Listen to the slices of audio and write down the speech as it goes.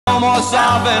more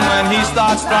sobbing when he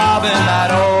starts throbbing that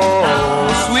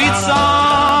old sweet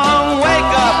song.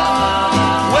 Wake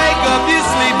up, you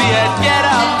sleepyhead, get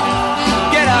up,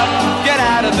 get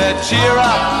out of bed, cheer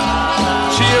up,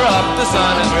 the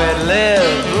sun is red,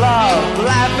 live, love,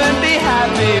 laugh and be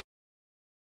happy.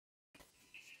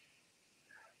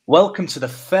 Welcome to the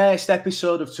first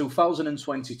episode of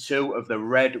 2022 of the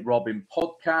Red Robin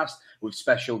podcast with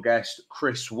special guest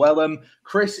Kris Welham.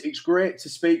 Kris, it's great to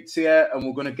speak to you, and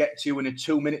we're going to get to you in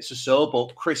 2 minutes or so.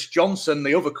 But Chris Johnson,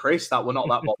 the other Chris that we're not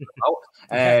that bothered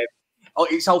about,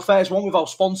 it's our first one with our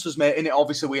sponsors, mate. In it,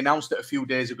 obviously, we announced it a few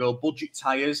days ago. Budget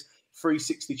Tyres,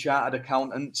 360 Chartered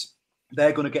Accountants.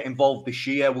 They're going to get involved this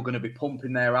year. We're going to be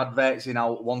pumping their adverts in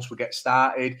out once we get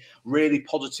started. Really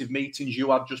positive meetings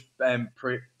you had just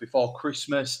before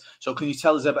Christmas. So can you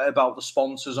tell us a bit about the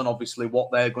sponsors and obviously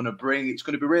what they're going to bring? It's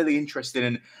going to be really interesting,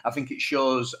 and I think it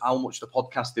shows how much the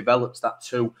podcast develops that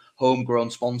two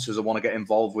homegrown sponsors that want to get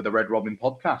involved with the Red Robin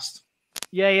podcast.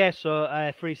 Yeah. So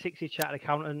 360 Chartered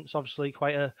Accountants, obviously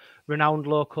quite a renowned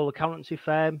local accountancy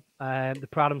firm. They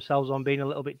pride themselves on being a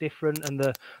little bit different, and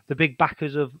the big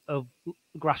backers of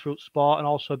grassroots sport, and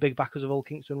also big backers of Hull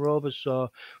Kingston Rovers. So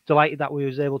delighted that we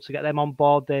was able to get them on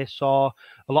board. They saw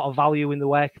a lot of value in the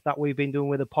work that we've been doing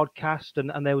with the podcast,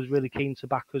 and they was really keen to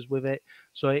back us with it.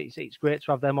 So it's great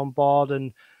to have them on board.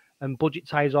 And Budget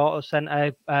Tyres Auto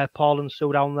Centre, Paul and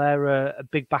Sue down there are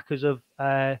big backers of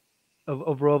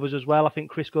Rovers as well. I think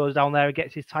Chris goes down there and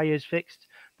gets his tyres fixed.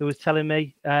 They was telling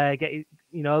me, they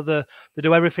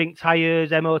do everything: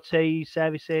 tyres, MOT,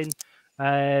 servicing,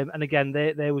 and again,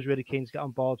 they was really keen to get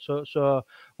on board. So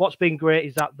what's been great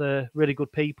is that they're really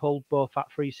good people, both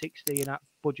at 360 and at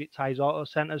Budget Tyres Auto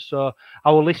Centres. So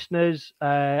our listeners,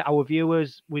 our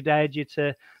viewers, we'd urge you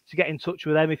to get in touch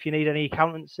with them if you need any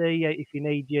accountancy, if you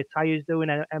need your tyres doing,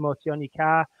 an MOT on your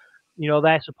car. You know,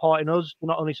 they're supporting us. They're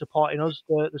not only supporting us,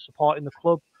 they're supporting the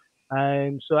club.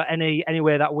 So any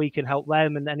way that we can help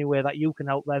them, and any way that you can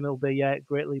help them, will be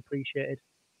greatly appreciated.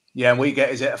 Yeah, and we get,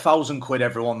 is it £1,000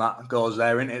 everyone that goes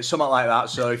there, isn't it? Something like that.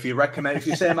 So if you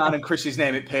say mine and Chris's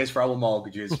name, it pays for our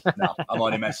mortgages. No, I'm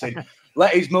only messing.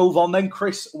 Let us move on then.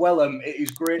 Kris Welham, it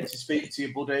is great to speak to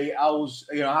you, buddy.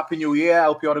 Happy New Year. I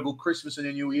hope you had a good Christmas and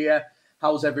a New Year.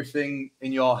 How's everything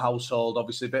in your household?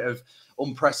 Obviously, a bit of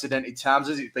unprecedented times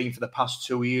as it's been for the past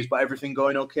 2 years, but everything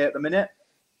going okay at the minute?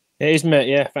 It is, mate.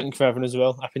 Yeah, thank you for having us as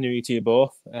well. Happy New Year to you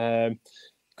both.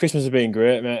 Christmas has been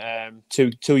great, mate.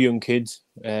 Two young kids.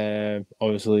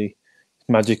 Obviously, it's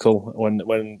magical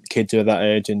when kids are that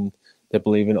age and they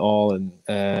believe in it all. And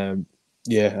as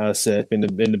I say, it's been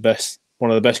the best,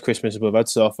 one of the best Christmases we've had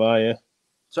so far. Yeah.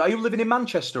 So, are you living in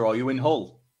Manchester or are you in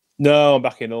Hull? No, I'm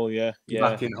back in Hull, yeah.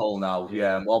 Back in Hull now,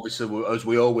 yeah. Well, obviously, as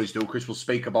we always do, Kris will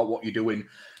speak about what you're doing,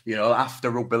 after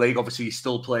rugby league. Obviously, you're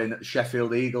still playing at the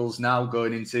Sheffield Eagles now,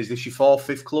 going into, is this your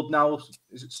fifth club now?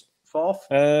 Is it fourth?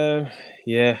 Yeah,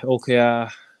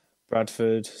 𝐂𝐿𝐴,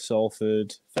 Bradford,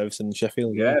 Salford, Featherstone,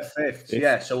 Sheffield. Yeah, fifth.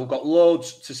 Yeah, so we've got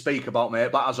loads to speak about,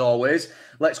 mate. But as always,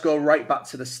 let's go right back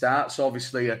to the start. So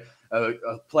obviously,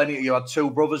 plenty. You had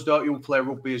two brothers, don't you, who play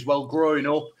rugby as well? Growing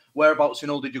up, whereabouts in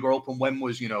Hull did you grow up, and when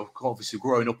was, obviously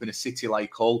growing up in a city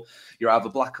like Hull, you're either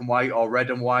black and white or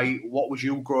red and white. What was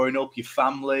you growing up, your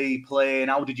family playing?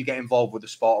 How did you get involved with the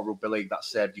sport of rugby league that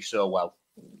served you so well?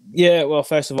 Yeah, well,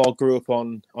 first of all, grew up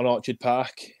on Orchard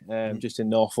Park, just in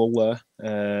North Hull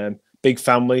there. Big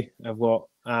family.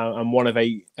 I'm one of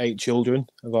eight children.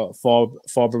 I've got four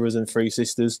brothers and three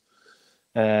sisters.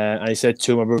 And I said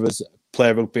two of my brothers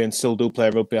play rugby and still do play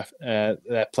rugby.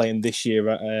 They're playing this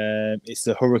year. It's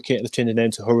the Hurricane. They've changed the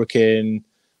name to Hurricane.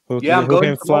 Yeah, I'm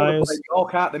going to play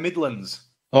York out the Midlands.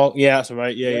 Oh, yeah, that's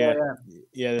right. Yeah.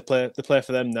 They play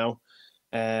for them now.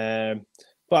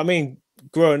 But I mean,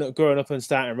 growing up and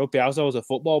starting rugby, I was always a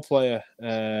football player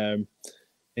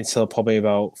until probably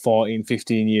about 14,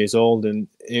 15 years old, and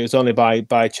it was only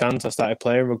by chance I started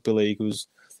playing rugby league. It was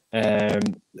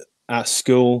at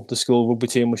school. The school rugby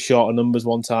team was short of numbers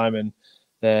one time, and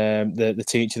the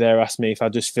teacher there asked me if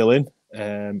I'd just fill in.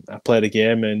 I played a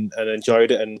game and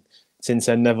enjoyed it, and since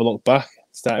then never looked back.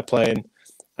 Started playing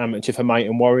amateur for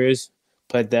Mighton Warriors.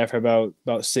 Played there for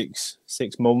about 6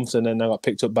 months, and then I got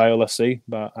picked up by Hull FC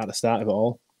at the start of it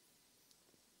all.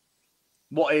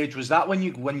 What age was that when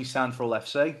you signed for Hull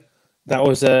FC? That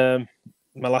was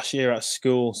my last year at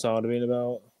school, so I'd have been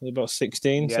about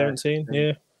 16, 17,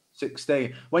 yeah.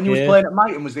 16. When you was playing at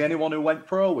Mighton, was there anyone who went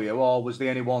pro with you, or was there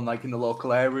anyone like in the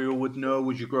local area who would know?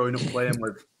 Was you growing up playing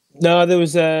with? No, there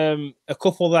was a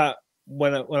couple that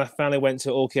when I finally went to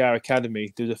𝐂𝐴𝐴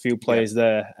Academy, there was a few players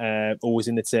there, always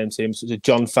in the same team, such as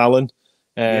John Fallon,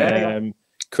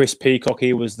 Chris Peacock,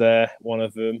 he was there, one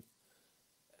of them.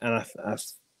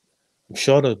 I'm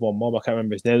sure there's one more, but I can't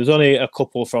remember his name. There's only a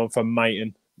couple from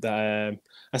Mighton that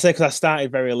I say because I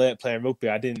started very late playing rugby.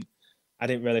 I didn't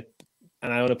really,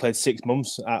 and I only played 6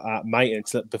 months at Mighton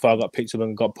before I got picked up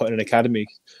and got put in an academy.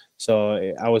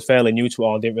 So I was fairly new to it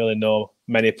all. I didn't really know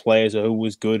many players or who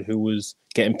was good, who was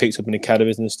getting picked up in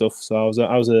academies and stuff. So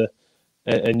I was a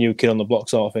new kid on the block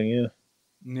sort of thing. Yeah.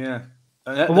 Yeah.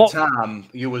 And at the time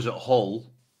you was at Hull,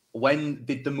 when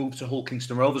did the move to Hull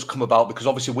Kingston Rovers come about? Because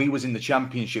obviously we was in the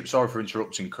Championship. Sorry for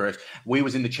interrupting, Kris. We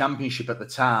was in the Championship at the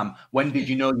time. When did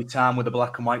you know your time with the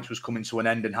Black and Whites was coming to an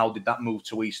end, and how did that move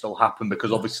to East Hull happen?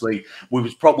 Because obviously we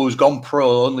was gone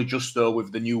pro only just though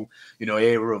with the new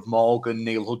era of Morgan,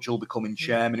 Neil Hudgill becoming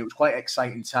chairman. It was quite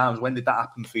exciting times. When did that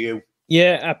happen for you?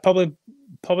 Yeah, I played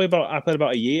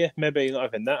about a year, maybe not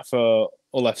even that, for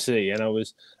Hull FC, and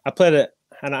I played a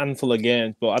handful of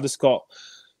games, but I just got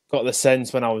the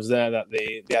sense when I was there that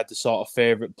they had the sort of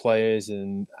favourite players,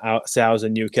 and I was a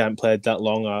new kid, I hadn't played that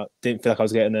long. I didn't feel like I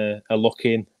was getting a look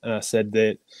in, and I said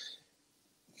that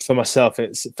for myself,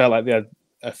 it felt like they had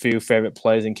a few favourite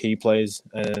players and key players,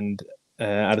 and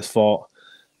I just thought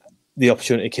the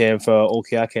opportunity came for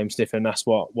𝐂𝐴𝐜𝐸, and that's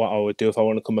what I would do if I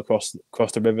want to come across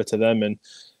the river to them, and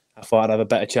I thought I'd have a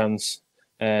better chance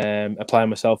applying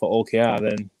myself at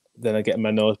𝐂𝐴𝐸 than I get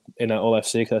my nose in at Hull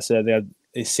FC, because I said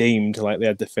it seemed like they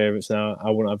had the favourites now. I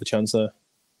wouldn't have a chance there.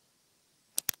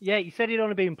 Yeah, you said you'd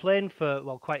only been playing for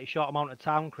quite a short amount of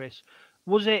time, Kris.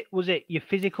 Was it your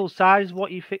physical size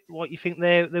what you think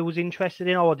they was interested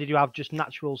in, or did you have just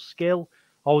natural skill,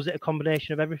 or was it a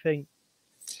combination of everything?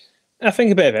 I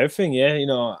think a bit of everything. Yeah,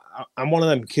 I'm one of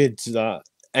them kids that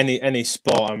any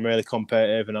sport I'm really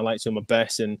competitive and I like to do my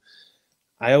best, and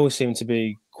I always seem to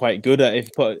be quite good at it. If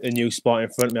you put a new sport in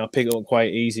front of me, I'll pick it up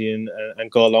quite easy and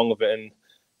go along with it,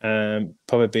 and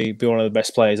probably be one of the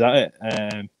best players at it.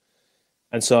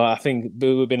 And so I think it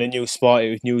being a new sport,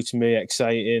 it was new to me,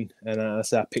 exciting, and I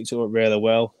picked it up really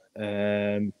well.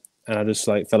 And I just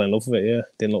fell in love with it. Yeah,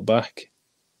 didn't look back.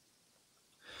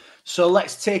 So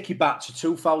let's take you back to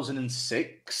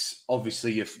 2006.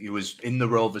 Obviously, if you was in the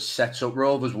Rovers setup,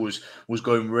 Rovers was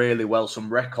going really well.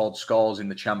 Some record scores in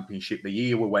the Championship the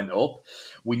year we went up.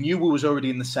 We knew we was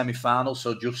already in the semi-final,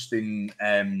 so Justin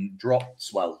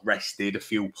rested a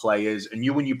few players, and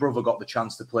you and your brother got the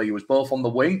chance to play. You was both on the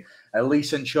wing. Leigh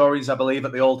Centurions, I believe,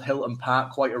 at the old Hilton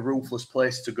Park, quite a ruthless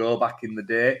place to go back in the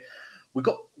day. We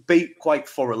got beat quite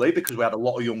thoroughly because we had a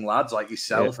lot of young lads like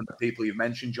yourself and the people you've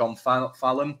mentioned, John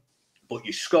Fallon. But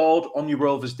you scored on your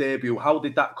Rovers debut. How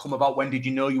did that come about? When did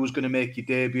you know you was going to make your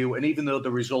debut? And even though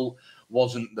the result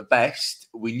wasn't the best,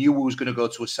 we knew we was going to go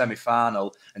to a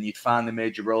semi-final, and you'd finally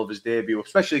made your Rovers debut,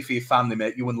 especially for your family,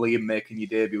 mate, you and Liam making your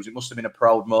debuts. It must have been a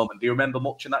proud moment. Do you remember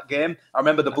much in that game? I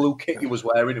remember the blue kit you was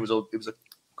wearing. It was a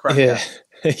cracker. Yeah,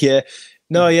 yeah.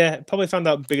 No, yeah. Probably found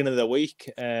out beginning of the week.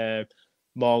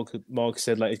 Morg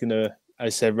said he's going to, as I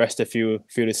said, rest a few of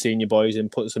the senior boys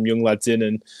and put some young lads in,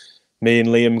 and me and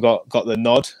Liam got the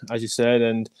nod, as you said.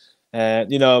 And,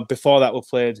 before that, we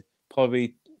played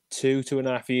probably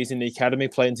 2.5 years in the academy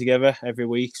playing together every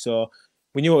week. So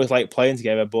we knew what it was like playing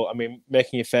together. But, I mean,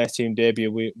 making your first team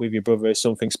debut with your brother is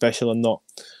something special, and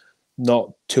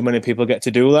not too many people get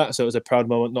to do that. So it was a proud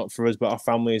moment, not for us, but our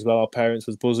family as well. Our parents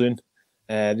was buzzing.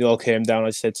 They all came down,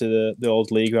 as I said, to the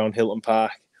old league ground, Hilton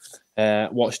Park,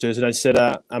 watched us. And as I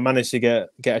said, I managed to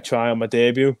get a try on my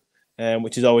debut.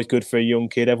 Which is always good for a young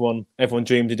kid. Everyone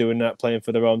dreams of doing that, playing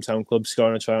for their hometown club,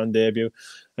 scoring a try on debut.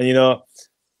 And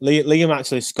Liam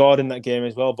actually scored in that game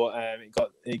as well, but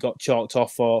it got chalked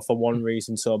off for one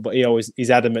reason. So, but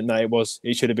he's adamant that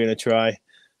it should have been a try.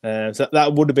 So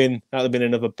that would have been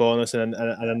another bonus and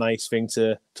a nice thing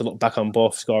to look back on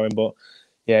both scoring. But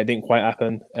yeah, it didn't quite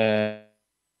happen there.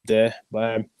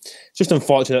 But it's just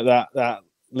unfortunate that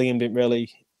Liam didn't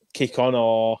really kick on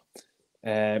or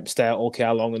stay at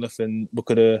𝐂𝐴𝐸 long enough, and we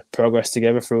could have progressed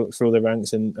together through the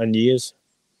ranks and years.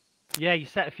 Yeah, you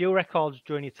set a few records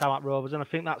during your time at Rovers, and I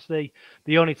think that's the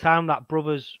only time that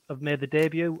brothers have made the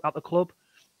debut at the club.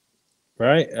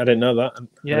 Right, I didn't know that.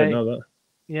 Yeah. I didn't know that.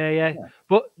 Yeah.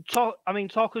 But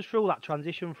talk us through that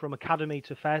transition from academy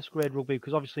to first grade rugby,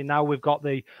 because obviously now we've got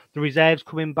the reserves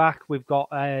coming back, we've got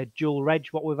dual reg,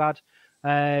 what we've had,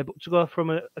 but to go from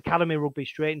an academy rugby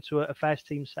straight into a first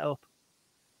team setup.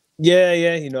 Yeah.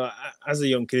 As a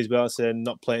young kid as well, I said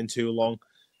not playing too long,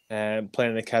 playing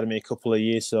in academy a couple of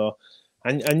years. So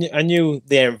I knew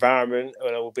the environment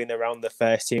when I was being around the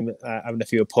first team, having a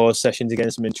few opposed sessions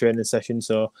against them in training sessions.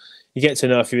 So you get to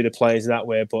know a few of the players that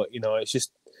way. But it's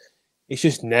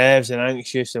just nerves and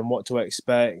anxious and what to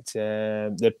expect.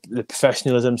 The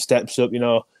professionalism steps up.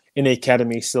 in the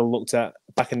academy still looked at,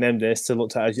 back in them days, still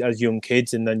looked at as young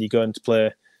kids, and then you go on to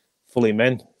play fully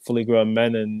grown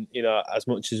men. And, you know, as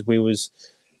much as we was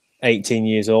 18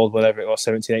 years old, whatever it was,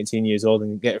 17, 18 years old,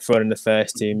 and get thrown in the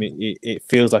first team, it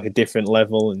feels like a different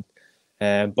level.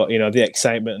 And but, you know, the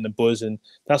excitement and the buzz, and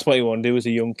that's what you want to do as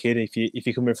a young kid. If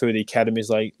you're coming through the academies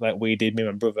like we did, me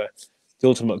and my brother, the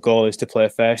ultimate goal is to play a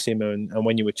first team, and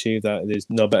when you achieve that, there's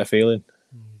no better feeling.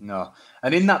 No.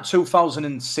 And in that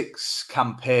 2006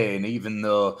 campaign, even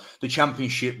though the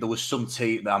championship, there was some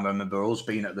team that I remember us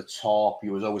being at the top.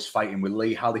 You was always fighting with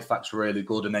Leigh. Halifax were really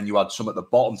good. And then you had some at the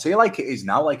bottom. See, like it is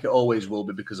now, like it always will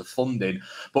be because of funding.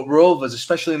 But Rovers,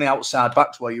 especially in the outside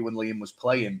backs where you and Liam was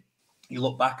playing, you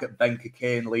look back at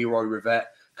𝐂𝐿𝐴𝐿, Leroy Rivette,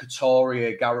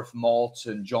 𝐂𝐜𝐜𝐿, Gareth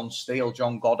Morton, John Steele,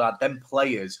 John Goddard, them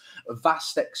players, a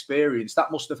vast experience. That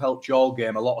must have helped your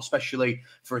game a lot, especially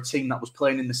for a team that was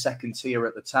playing in the second tier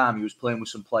at the time. You was playing with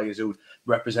some players who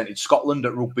represented Scotland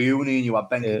at Rugby Union. You had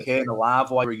𝐂𝐿𝐴𝐿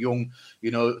alive while you were young,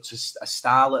 you know, to a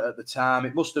starlet at the time.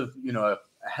 It must have, you know,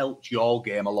 helped your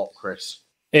game a lot, Kris.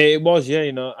 It was, yeah.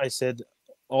 You know, I said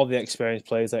all the experienced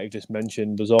players that you just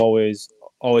mentioned was always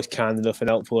kind enough and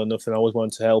helpful enough, and always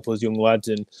wanted to help us young lads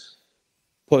and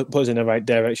put us in the right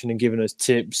direction and giving us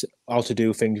tips how to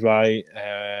do things right,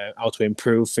 how to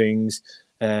improve things.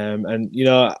 And, you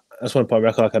know, I just want to put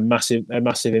record like a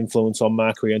massive influence on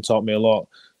my career and taught me a lot.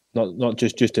 Not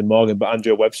just Justin Morgan, but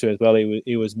Andrew Webster as well.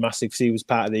 He was massive. He was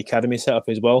part of the academy setup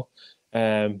as well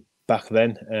back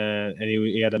then, and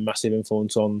he had a massive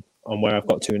influence on where I've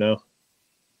got to now.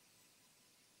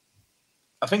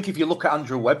 I think if you look at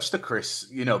Andrew Webster, Kris,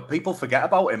 you know, people forget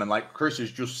about him. And like Kris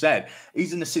has just said,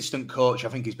 he's an assistant coach. I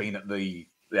think he's been at the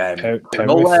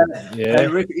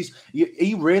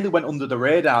he really went under the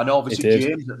radar. And obviously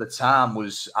James at the time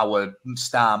was our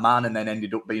star man and then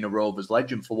ended up being a Rovers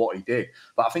legend for what he did.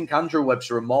 But I think Andrew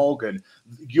Webster and Morgan,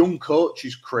 young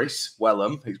coaches, Kris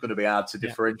Welham, it's going to be hard to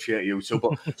differentiate you two,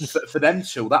 but for them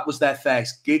two, that was their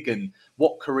first gig and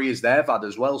what careers they've had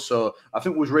as well. So I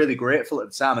think we was really grateful at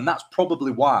the time. And that's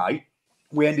probably why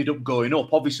we ended up going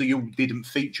up. Obviously, you didn't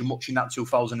feature much in that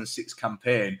 2006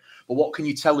 campaign, but what can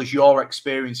you tell us your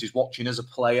experiences watching as a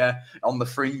player on the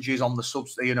fringes, on the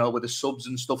subs, you know, with the subs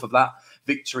and stuff of that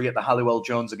victory at the Halliwell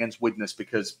Jones against Widnes?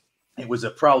 Because it was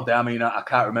a proud day. I mean, I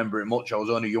can't remember it much. I was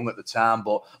only young at the time,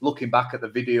 but looking back at the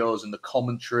videos and the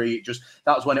commentary,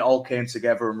 that was when it all came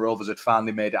together and Rovers had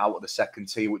finally made it out of the second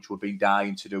tier, which we've been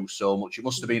dying to do so much. It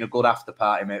must have been a good after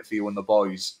party, mate, for you and the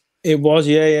boys. It was,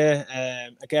 yeah.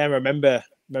 Again, I remember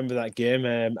that game.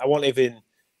 I wasn't even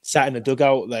sat in the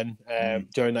dugout then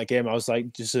during that game. I was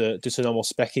like just a normal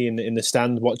specky in the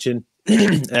stand watching. So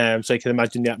you can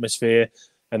imagine the atmosphere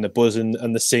and the buzz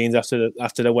and the scenes after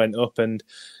they went up. And,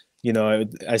 you know,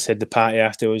 I said the party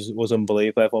after was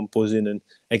unbelievable. Everyone buzzing. And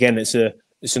again, it's an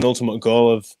ultimate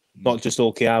goal of not just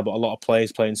𝐂𝐿, but a lot of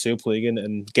players playing Super League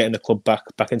and getting the club back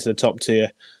into the top tier.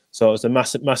 So it was a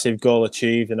massive goal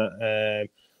achieved and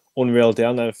unreal day.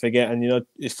 I'll never forget. And, you know,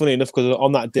 it's funny enough because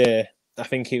on that day, I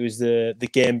think it was the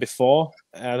game before,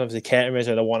 and obviously 𝐂𝐿𝐴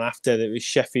or the one after, that was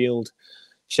Sheffield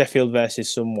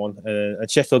versus someone, and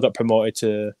Sheffield got promoted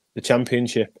to the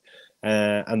Championship,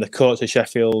 and the coach of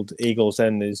Sheffield Eagles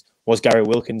then was Gary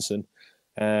Wilkinson,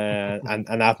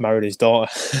 and I've married his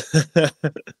daughter,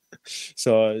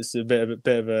 so it's a bit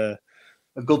of a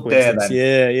good day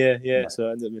then. Yeah. So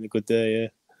it ended up being a good day.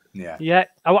 Yeah.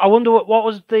 I wonder what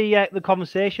was the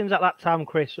conversations at that time,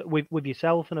 Kris, with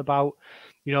yourself and about,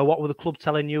 you know, what were the club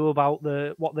telling you about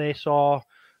what they saw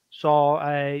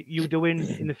you doing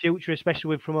in the future, especially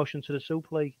with promotion to the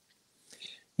Super League?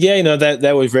 Yeah, you know,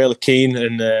 they was really keen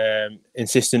and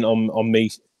insistent on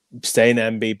me staying there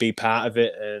and be part of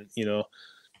it. And, you know,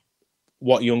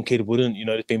 what young kid wouldn't? You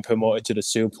know, it's been promoted to the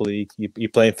Super League. You're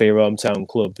playing for your hometown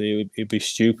club. It'd be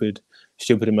stupid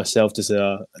of myself to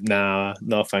say, nah,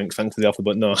 no thanks for the offer,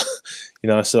 but no. You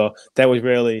know, so they was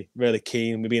really, really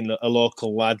keen. Me being a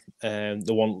local lad, they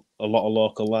want a lot of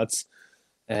local lads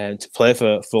to play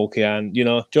for 𝐂𝐿𝐴. And, you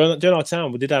know, during our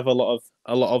time, we did have a lot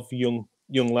of young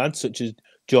lads such as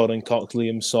Jordan Cox,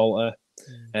 Liam Salter,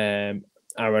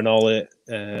 Aaron Ollett.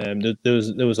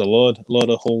 There was a load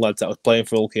of Hull lads that was playing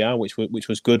for 𝐂𝐴, which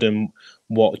was good and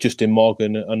what Justin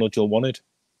Morgan and Hudgill wanted.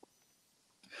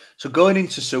 So going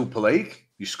into Super League,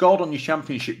 you scored on your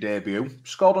Championship debut,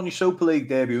 scored on your Super League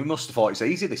debut. We must have thought it's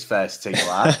easy, this first team,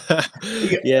 lad.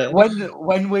 Yeah.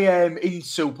 When we in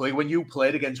Super League, when you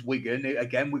played against Wigan,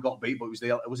 again we got beat, but was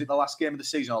it the last game of the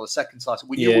season or the second last?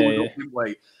 We knew we were up, didn't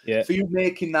we? Yeah. For you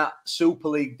making that Super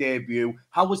League debut,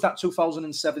 how was that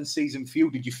 2007 season for you?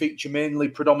 Did you feature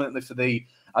predominantly for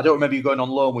I don't remember you going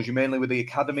on loan. Was you mainly with the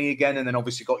academy again, and then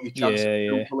obviously got your chance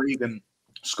in Super League? And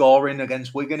scoring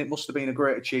against Wigan. It must have been a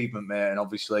great achievement, mate. And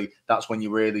obviously, that's when you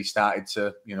really started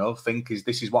to, think,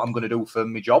 this is what I'm going to do for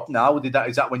my job now?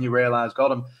 Is that when you realised,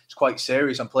 God, it's quite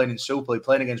serious. I'm playing in Super League,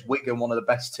 playing against Wigan, one of the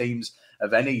best teams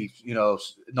of any,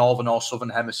 Northern or Southern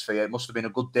Hemisphere. It must have been a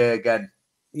good day again.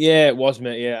 Yeah, it was,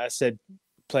 mate. Yeah, I said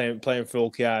playing for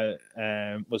Hull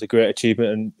Kingston was a great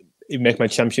achievement, and even making my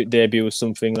championship debut was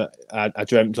something that I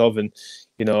dreamt of. And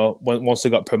once I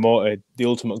got promoted, the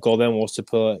ultimate goal then was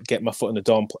to get my foot in the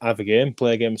door and have a game,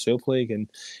 play a game of Super League. And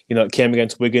it came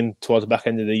against Wigan towards the back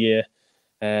end of the year,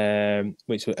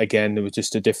 which again it was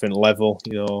just a different level,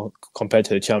 compared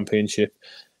to the championship.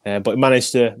 But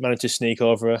managed to sneak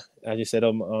over, as you said,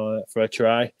 for a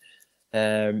try.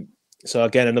 So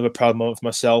again, another proud moment for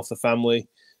myself, the family.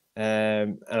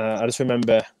 And I just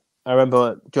remember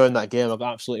during that game, I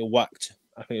got absolutely whacked,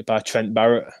 I think, by Trent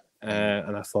Barrett.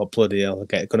 And I thought, bloody hell, I'm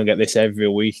going to get this every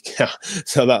week.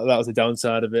 So that was the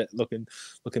downside of it, looking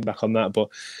back on that. But,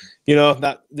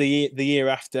 that the year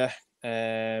after,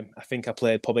 I think I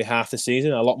played probably half the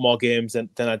season, a lot more games than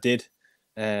I did.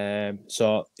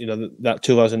 So, that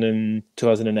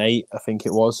 2008, I think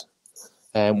it was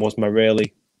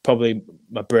probably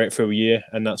my breakthrough year.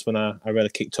 And that's when I really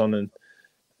kicked on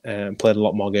and played a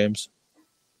lot more games.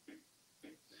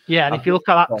 Yeah, and if you look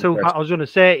at that, I was going to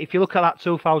say, if you look at that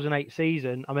 2008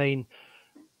 season, I mean,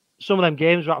 some of them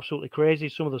games were absolutely crazy.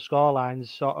 Some of the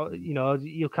scorelines,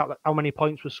 you look at how many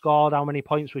points were scored, how many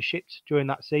points were shipped during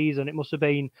that season. It must have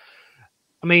been,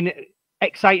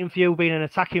 exciting for you being an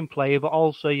attacking player, but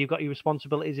also you've got your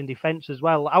responsibilities in defence as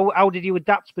well. How did you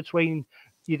adapt between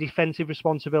your defensive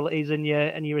responsibilities and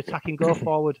your attacking go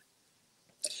forward?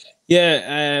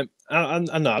 Yeah, I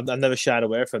know I never shied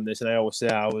away from this, and I always say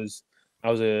I was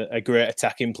a great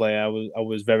attacking player. I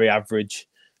was very average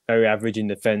in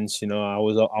defence. I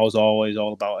was always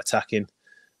all about attacking.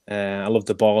 I loved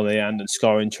the ball in the hand and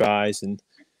scoring tries, and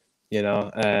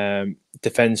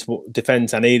defence.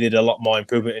 I needed a lot more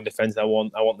improvement in defence. I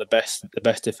want the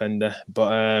best defender.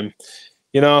 But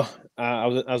I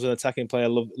was an attacking player.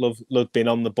 Loved being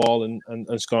on the ball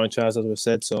and scoring tries, as I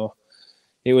said. So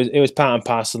it was part and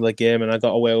parcel of the game, and I got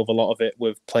away with a lot of it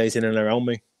with players in and around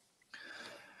me.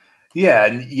 Yeah,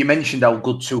 and you mentioned how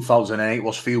good 2008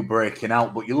 was for you breaking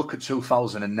out, but you look at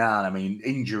 2009,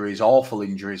 injuries, awful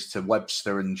injuries to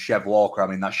Webster and Chev Walker.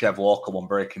 That Chev Walker one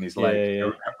breaking his leg,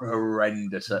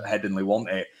 horrendous at Headingley, wasn't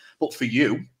it? But for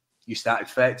you started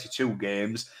 32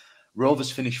 games.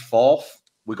 Rovers finished 4th.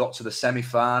 We got to the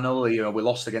semi-final. We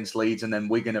lost against Leeds, and then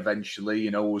Wigan eventually,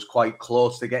 was quite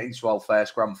close to getting to our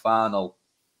first grand final.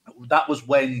 That was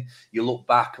when you look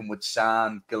back and with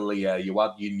San, Galea, you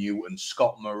had your Newton,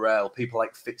 Scott Morrell, people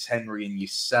like Fitzhenry and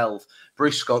yourself,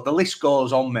 Briscoe, the list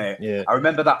goes on, mate. Yeah. I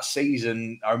remember that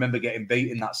season, I remember getting beat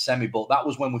in that semi, but that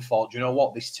was when we thought, do you know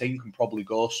what, this team can probably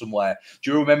go somewhere.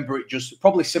 Do you remember it just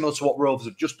probably similar to what Rovers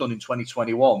have just done in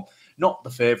 2021? Not the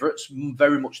favourites,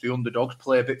 very much the underdogs,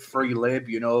 play a bit free lib,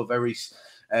 very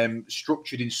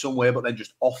structured in some way, but then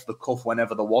just off the cuff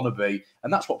whenever they want to be.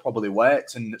 And that's what probably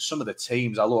worked. And some of the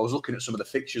teams, I was looking at some of the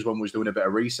fixtures when we was doing a bit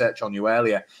of research on you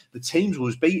earlier. The teams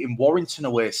was beating Warrington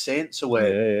away, Saints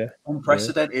away. Yeah.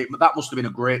 Unprecedented. That must have been a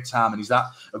great time. And is that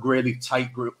a really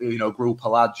tight group, group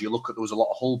of lads? You look at, there was a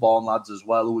lot of Hull-born lads as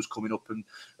well who was coming up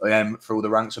and through the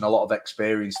ranks, and a lot of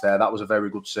experience there. That was a very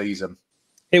good season.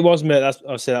 It was, mate.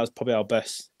 I'd say that was probably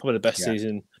the best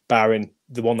season, barring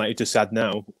the one that you just had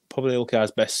now. Probably Hull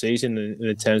Kingston's best season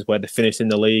in terms of where they finished in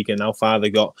the league and how far they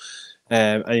got.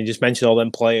 And you just mentioned all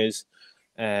them players.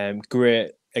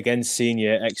 Great, again,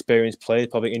 senior, experienced players,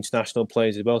 probably international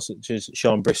players as well, such as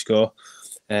Sean Briscoe.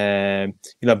 Bringing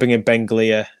Ben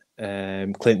Galea,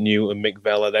 Clint Newton, Mick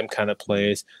Vella, them kind of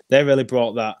players. They really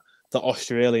brought that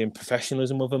Australian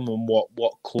professionalism with them and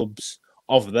what clubs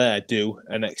of there do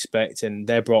and expect, and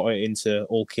they brought it into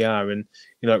Hull Kingston,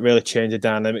 and it really changed the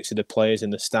dynamics of the players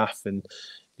and the staff, and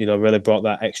really brought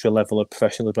that extra level of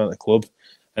professionalism at the club.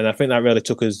 And I think that really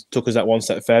took us that one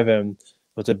step further, and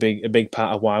was a big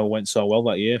part of why we went so well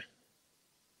that year.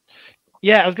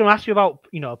 Yeah, I was going to ask you about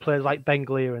players like Ben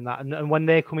Galea and that, and when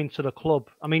they come into the club.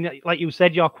 Like you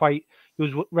said, you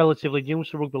was relatively new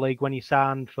to rugby league when you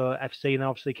signed for FC, and then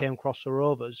obviously came across the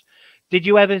Rovers. Did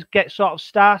you ever get sort of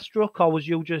starstruck, or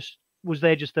was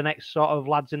they just the next sort of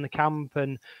lads in the camp,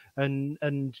 and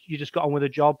you just got on with the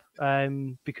job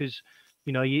because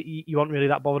you weren't really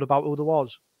that bothered about who there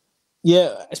was?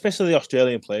 Yeah, especially the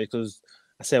Australian players, because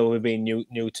I say we've been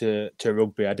new to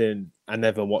rugby. I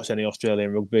never watched any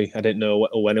Australian rugby. I didn't know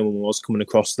who anyone was coming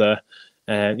across there.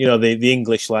 The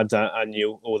English lads I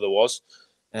knew who there was.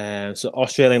 So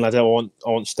Australian lads, I want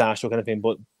starstruck or anything,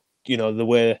 but the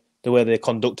way they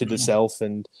conducted themselves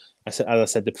and as I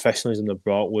said, the professionalism they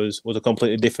brought was a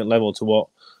completely different level to what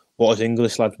us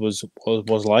English lad was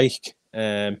like.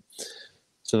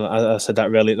 So as I said,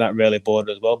 that really bored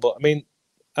as well. But I mean,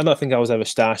 I don't think I was ever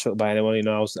starstruck by anyone. You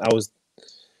know, I was.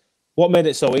 What made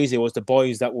it so easy was the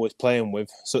boys that we was playing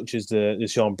with, such as the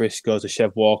Sean Briscoes, the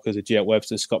Chev Walkers, the J.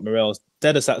 Webster, Scott Morells.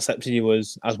 They just accepted you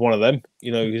as one of them.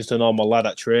 You know, you're just a normal lad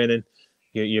at training.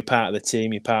 You're part of the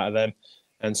team. You're part of them.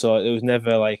 And so it was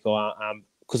never like, oh,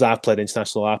 because I've played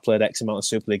international, I played X amount of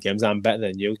Super League games, I'm better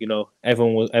than you. You know,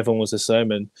 everyone was the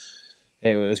same, and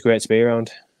it was great to be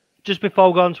around. Just before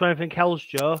we go on to anything else,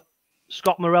 Joe,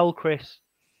 Scott Morell, Chris,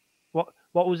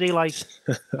 what was he like?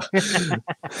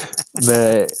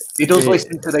 He does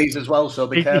listen to these as well, so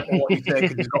be careful what you take,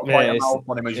 because he's got quite a mouth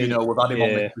on him, as you know. We've had him on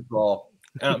this before.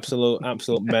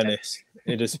 Absolute menace.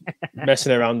 He just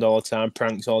messing around all the time,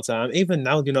 pranks all the time. Even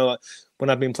now, you know, like when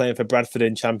I've been playing for Bradford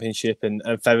in Championship and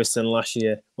Featherstone last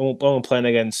year, when we're playing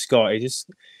against Scott, he's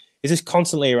just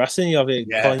constantly harassing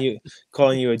you,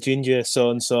 calling you a ginger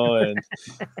so and so, and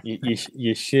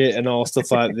you shit and all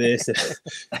stuff like this.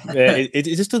 It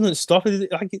just doesn't stop.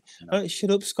 Shut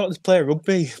up, Scott. Let's play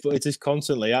rugby, but it's just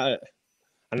constantly at it,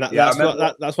 and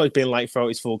that's what it's been like throughout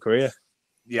his full career.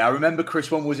 Yeah, I remember Chris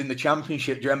when was in the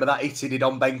Championship. Do you remember that hit he did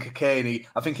on 𝐂𝐜𝐿𝐴?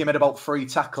 I think he made about 3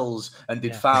 tackles and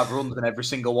did 5 runs, and every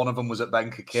single one of them was at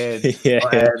𝐂𝐜𝐿𝐴. Yeah.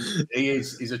 But,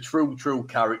 he's a true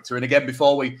character. And again,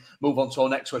 before we move on to our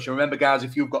next question, remember, guys,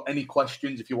 if you've got any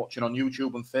questions, if you're watching on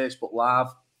YouTube and Facebook Live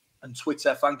and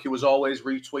Twitter, thank you as always.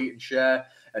 Retweet and share,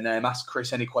 and ask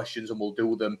Chris any questions, and we'll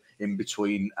do them in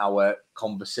between our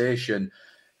conversation.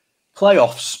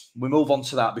 Playoffs, we move on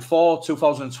to that. Before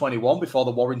 2021, before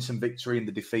the Warrington victory and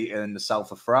the defeat in the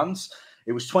south of France,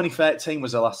 it was 2013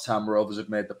 was the last time Rovers had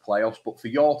made the playoffs. But for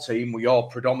your team, your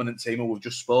predominant team, who we've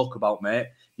just spoke about, mate,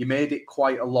 you made it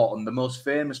quite a lot. And the most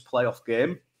famous playoff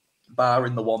game,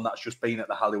 barring the one that's just been at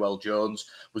the Halliwell Jones,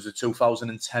 was the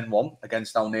 2010 one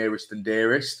against our nearest and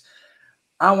dearest.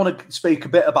 I want to speak a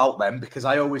bit about them, because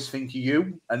I always think of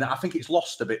you, and I think it's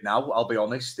lost a bit now, I'll be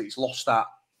honest. It's lost that,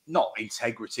 not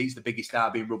integrity, it's the biggest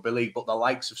derby in rugby league, but the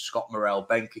likes of Scott Morell,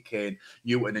 𝐂𝐜𝐿𝐴,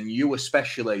 Newton, and you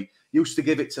especially used to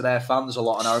give it to their fans a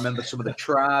lot. And I remember some of the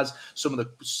tries, some of the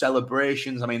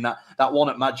celebrations. I mean, that one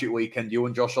at Magic Weekend, you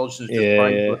and Josh Hodgson's just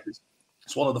playing.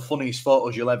 It's one of the funniest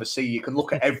photos you'll ever see. You can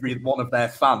look at every one of their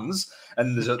fans,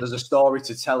 and there's a story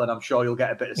to tell, and I'm sure you'll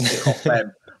get a bit of stick off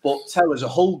them. But tell us, a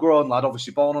Hull-grown lad,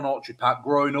 obviously born on Orchard Park,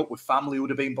 growing up with family who would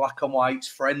have been black and whites,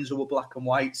 friends who were black and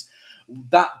whites.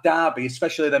 That derby,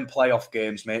 especially them playoff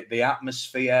games, mate, the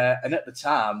atmosphere, and at the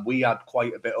time, we had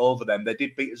quite a bit over them. They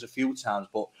did beat us a few times,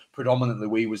 but predominantly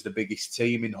we was the biggest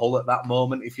team in Hull at that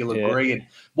moment, if you'll agree. And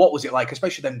what was it like,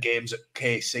 especially them games at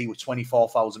KC with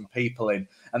 24,000 people in,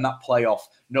 and that playoff,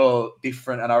 no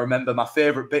different. And I remember my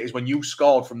favourite bit is when you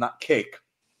scored from that kick,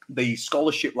 the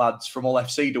scholarship lads from Hull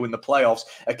FC doing the playoffs,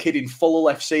 a kid in full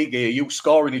Hull FC gear, you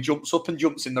scoring, he jumps up and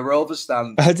jumps in the Rovers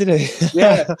stand. Did he?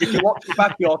 Yeah, if you watch the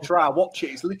back of your try, watch it.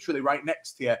 It's literally right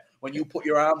next to you when you put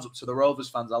your arms up to the Rovers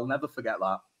fans. I'll never forget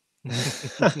that.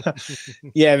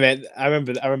 Yeah, man. I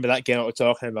remember that game I was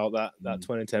talking about, that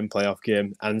 2010 playoff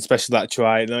game, and especially that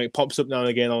try. You know, it pops up now and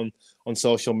again on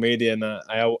social media, and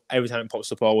I every time it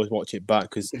pops up, I always watch it back,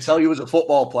 because I can tell you as a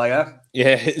football player.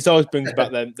 Yeah, it always brings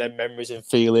back them memories and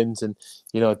feelings, and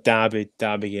you know, derby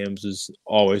games was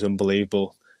always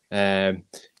unbelievable.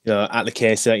 You know, at the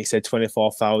case, like you said,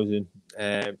 24,000.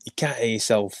 You can't hear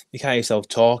yourself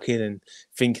talking and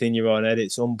thinking in your own head.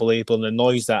 It's unbelievable, and the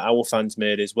noise that our fans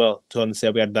made as well. To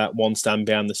understand, we had that one stand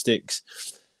behind the sticks.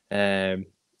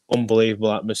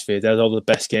 Unbelievable atmosphere. There's all the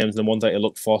best games and the ones that you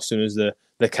look for as soon as the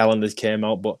calendars came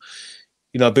out. But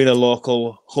you know, being a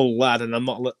local Hull lad, and I'm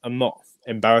not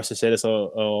embarrassed to say this,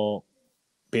 or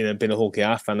being a Hull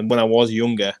KR fan. And when I was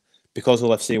younger, because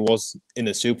Hull FC was in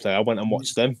the Super League, I went and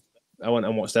watched them. all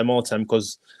the time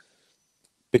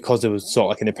because it was sort of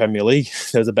like in the Premier League.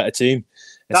 There was a better team.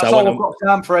 And that's all I've got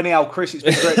time for anyhow, Chris. It's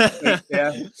been great to speak,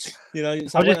 yeah. You know,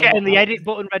 I'm just getting the edit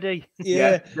button ready.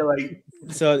 Yeah.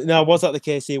 So I was at the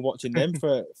KC watching them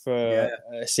for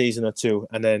a season or two,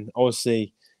 and then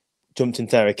obviously jumped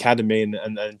into their academy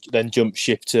and then jumped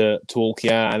ship to Hull KR.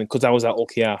 And because I was at Hull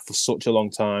KR for such a long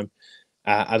time,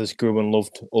 I just grew and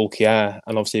loved Hull KR,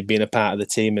 and obviously being a part of the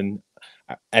team, and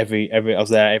I was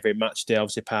there every match day,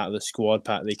 obviously part of the squad,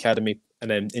 part of the academy,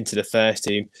 and then into the first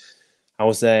team. I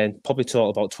was there probably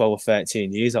total about 12 or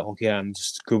 13 years at Hull KR, and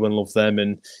just grew and loved them.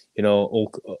 And you know,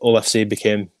 Hull FC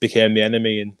became the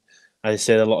enemy, and as I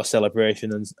said, a lot of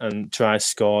celebration and tries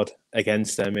scored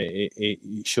against them.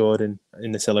 It showed in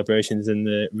the celebrations and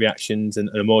the reactions and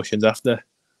emotions after.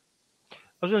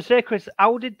 I was going to say, Chris,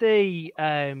 how did they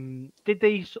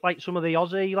like some of the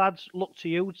Aussie lads look to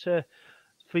you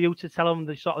for you to tell them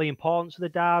the sort of the importance of the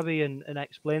derby and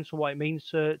explain to them what it means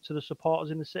to the supporters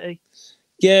in the city?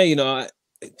 Yeah, you know,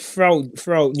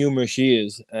 throughout numerous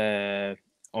years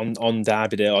on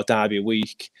Derby Day or Derby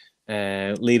week,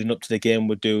 leading up to the game,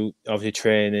 we'd do obviously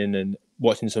training and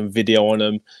watching some video on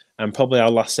them, and probably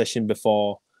our last session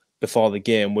before the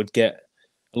game would get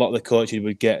a lot of the coaches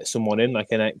would get someone in, like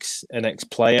an ex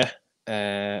player,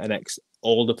 an ex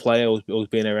older player who's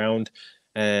been around,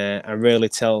 and really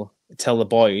tell the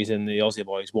boys and the Aussie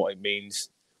boys what it means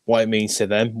to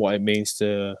them, what it means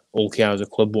to 𝐂𝐚𝐫𝐿 as a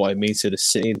club, what it means to the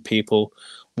city, the people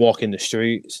walking the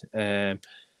streets, and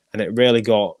it really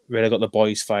got the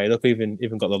boys fired up, even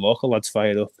got the local lads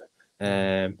fired up,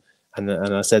 and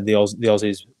I said the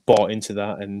Aussies bought into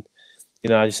that, and you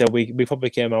know, as I said, we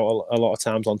probably came out a lot of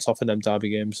times on top of them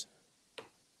derby games.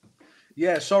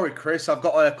 Yeah, sorry, Chris. I've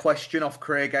got a question off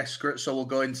Craig Escott, so we'll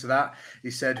go into that.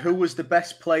 He said, who was the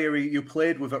best player you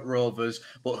played with at Rovers,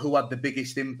 but who had the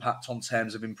biggest impact on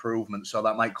terms of improvement? So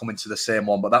that might come into the same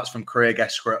one, but that's from Craig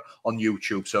Escott on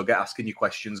YouTube. So get asking your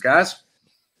questions, guys.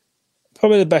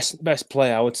 Probably the best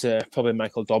player, I would say, probably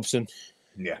Michael Dobson.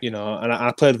 Yeah, you know, and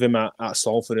I played with him at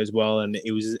Salford as well, and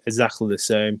he was exactly the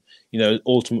same. You know,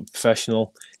 ultimate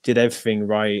professional, did everything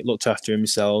right, looked after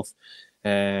himself.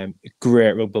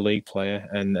 Great rugby league player,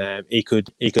 and he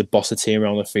could boss a team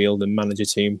around the field and manage a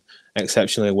team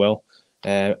exceptionally well.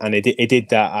 And he did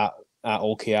that at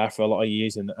𝐂𝐚𝐫 for a lot of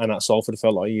years, and at Salford for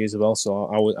a lot of years as well. So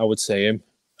I would say him.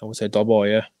 I would say Dobbo,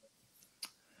 yeah.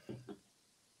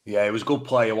 Yeah, he was a good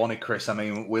player, wasn't he, Chris? I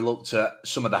mean, we looked at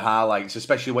some of the highlights,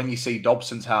 especially when you see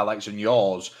Dobson's highlights and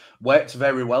yours, worked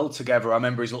very well together. I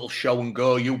remember his little show and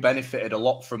go. You benefited a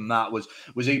lot from that. Was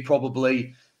he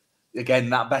probably,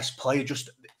 again, that best player? Just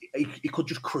he could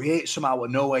just create some out of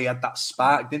nowhere. He had that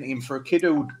spark, didn't he? And for a kid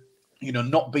who'd, you know,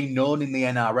 not been known in the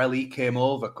NRL, he came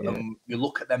over. Yeah. You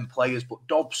look at them players, but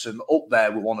Dobson up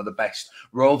there with one of the best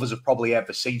Rovers have probably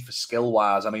ever seen for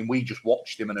skill-wise. I mean, we just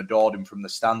watched him and adored him from the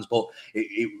stands, but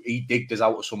he digged us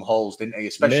out of some holes, didn't he?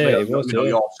 Especially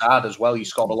your side as well. You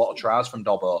scored a lot of tries from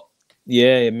Dobbo.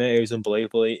 Yeah, mate, he was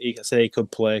unbelievable. He could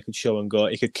play, could show and go.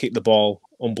 He could kick the ball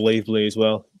unbelievably as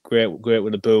well. Great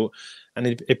with the boot. And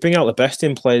he'd bring out the best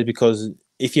in players, because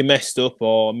if you messed up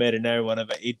or made an error or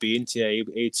whatever, he'd be into you.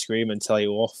 He'd scream and tell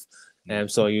you off.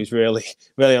 So he was really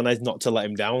on edge not to let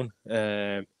him down.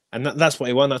 And that's what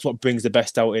he wants. That's what brings the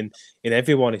best out in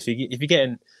everyone. If you're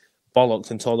getting bollocked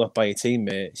and told off by your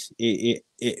teammates, it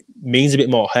means a bit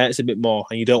more, hurts a bit more,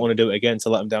 and you don't want to do it again to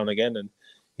let them down again. And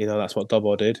you know, that's what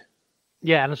Dobbo did.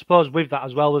 Yeah, and I suppose with that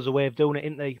as well, there's a way of doing it,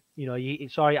 isn't there? You know,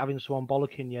 it's all right having someone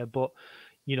bollocking you, but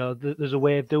you know, there's a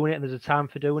way of doing it, and there's a time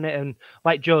for doing it. And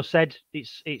like Joe said,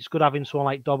 it's good having someone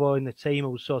like Dobbo in the team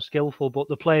who's so skillful, but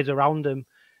the players around him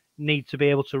need to be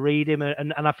able to read him.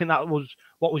 And I think that was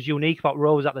what was unique about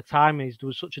Rovers at the time, is there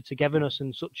was such a togetherness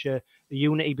and such a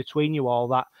unity between you all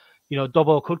that, you know,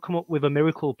 Dobbo could come up with a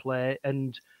miracle play,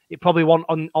 and it probably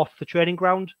wasn't off the training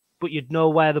ground, but you'd know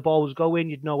where the ball was going,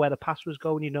 you'd know where the pass was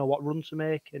going, you'd know what run to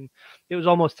make, and it was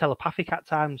almost telepathic at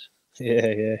times.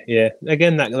 Yeah.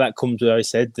 Again, that comes with, I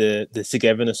said, the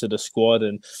togetherness of the squad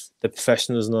and the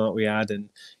professionalism that we had, and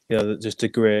you know, just the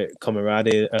great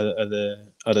camaraderie of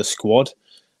the squad.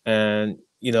 And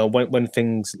you know, when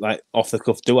things like off the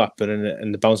cuff do happen,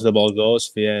 and the bounce of the ball goes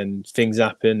for you, and things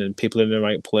happen, and people are in the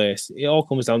right place, it all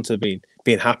comes down to being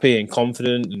happy and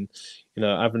confident, and you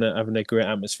know, having a great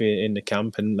atmosphere in the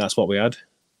camp, and that's what we had.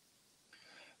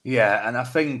 Yeah, and I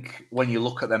think when you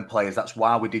look at them players, that's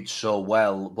why we did so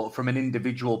well. But from an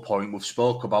individual point, we've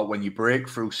spoke about when you break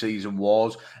through season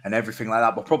wars and everything like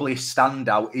that. But probably a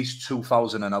standout is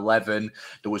 2011.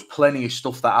 There was plenty of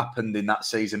stuff that happened in that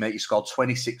season, mate. You scored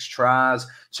 26 tries,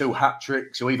 2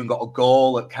 hat-tricks. You even got a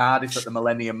goal at Cardiff at the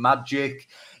Millennium Magic.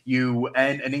 You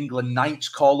earned an England Knights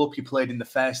call-up. You played in the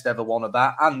first ever one of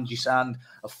that. And you signed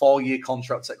a 4-year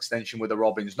contract extension with the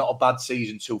Robins. Not a bad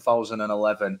season,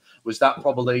 2011. Was that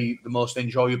probably the most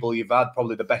enjoyable you've had?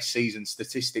 Probably the best season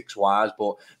statistics-wise,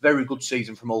 but very good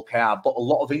season from 𝐂𝐚𝐫. But a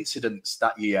lot of incidents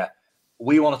that year.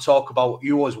 We want to talk about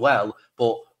you as well,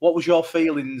 but what was your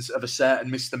feelings of a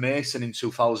certain Mr. Mason in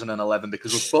 2011?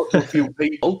 Because we've spoke to a few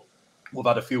people. We've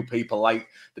had a few people like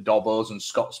the Dobbos and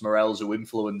Scots Morels who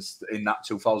influenced in that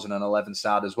 2011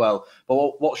 side as well.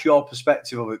 But what's your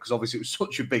perspective of it? Because obviously it was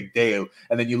such a big deal.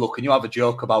 And then you look and you have a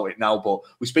joke about it now, but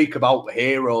we speak about the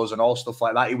heroes and all stuff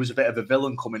like that. He was a bit of a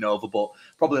villain coming over, but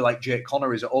probably like Jake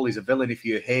Connor is always a villain if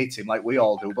you hate him like we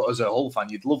all do. But as a Hull fan,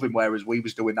 you'd love him, whereas we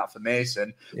was doing that for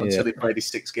Mason until he played his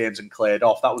 6 games and cleared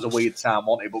off. That was a weird time,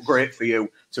 wasn't it? But great for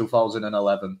you,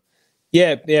 2011.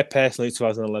 Yeah. Personally,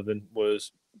 2011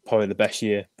 was probably the best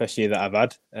year that I've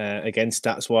had. Again,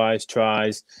 stats wise,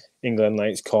 tries, England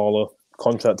Knights caller,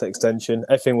 contract extension,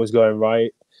 everything was going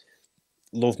right.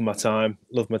 Loved my time,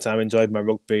 enjoyed my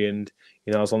rugby, and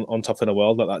I was on top of the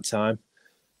world at that time.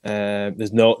 There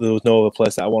was no other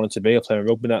place that I wanted to be playing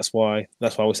rugby. That's why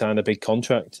we signed a big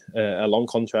contract, a long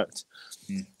contract.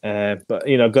 But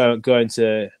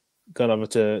going over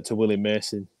to Willie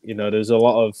Mason, there's a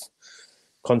lot of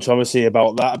controversy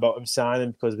about him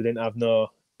signing, because we didn't have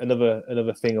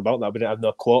another thing about that. We didn't have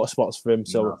no quota spots for him.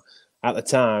 So at the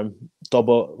time,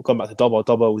 going back to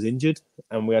Dobbo was injured,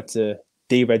 and we had to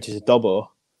deregister Dobbo.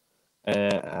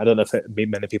 I don't know if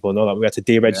many people know that we had to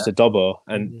deregister Dobbo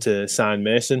and to sign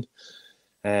Mason.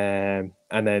 And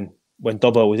then when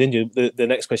Dobbo was injured, the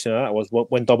next question on that was,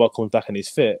 when Dobbo comes back and he's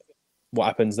fit, what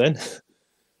happens then?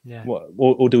 Yeah.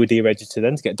 Or do we deregister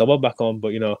then to get Dobbo back on?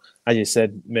 But as you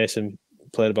said, Mason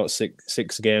played about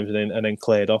six games and then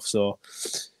cleared off. So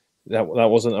that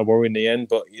wasn't a worry in the end.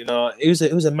 But it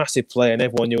was a massive player, and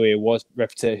everyone knew who he was,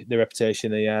 the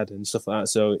reputation he had and stuff like that.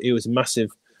 So it was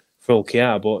massive for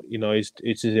𝐂𝐿, but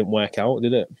it just didn't work out,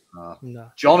 did it?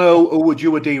 No. John, who would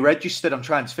you have deregistered? I'm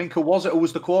trying to think. Who was it? Who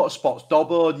was the quarter spots?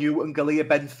 Dobbo, Newton, Galea,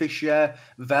 Ben Fisher,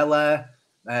 Vela,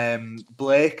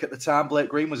 Blake at the time. Blake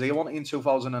Green was here, wasn't he, in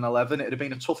 2011? It'd have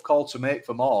been a tough call to make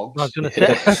for Morgs. I was going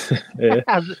to say,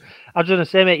 I was going to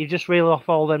say, mate, you just reel off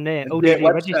all them names. Who did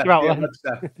you register out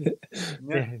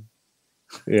there?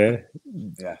 Yeah.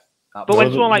 But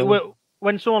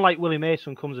when someone like Willie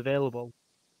Mason comes available,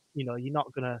 you're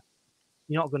not gonna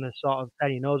sort of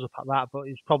turn your nose up at that. But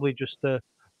it's probably just the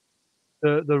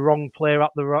wrong player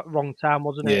at the wrong time,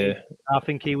 wasn't it? I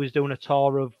think he was doing a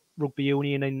tour of rugby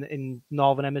union in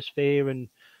Northern Hemisphere, and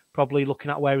probably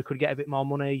looking at where he could get a bit more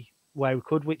money, where he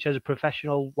could. Which, as a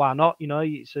professional, why not?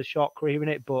 It's a short career in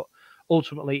it, but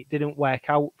ultimately it didn't work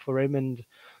out for him. And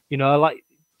like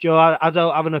Joe, I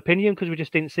don't have an opinion, because we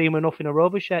just didn't see him enough in a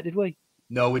Rovers shirt, did we?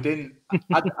 No, we didn't.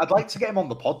 I'd like to get him on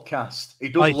the podcast. He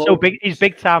does. He's so big. He's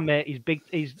big time, mate. He's big.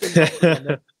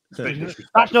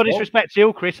 That's no disrespect to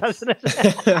you, Chris, hasn't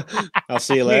it? I'll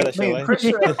see you later, shall I? Chris,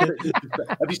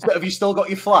 have you still got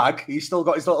your flag? You still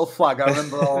got his little flag? I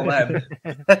remember all them.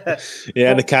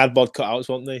 The cardboard cutouts,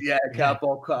 weren't they? Yeah,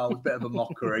 cardboard cutouts, bit of a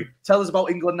mockery. Tell us about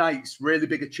England Knights. Really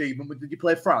big achievement. Did you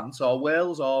play France or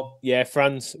Wales or? Yeah,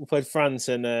 France. We played France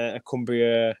and a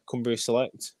Cumbria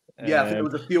Select. Yeah, I think there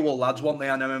was a few old lads, weren't they?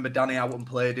 I remember Danny Houghton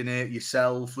played in it.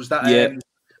 Yourself, was that?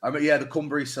 The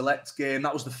Cumbria Select game.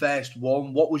 That was the first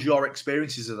one. What was your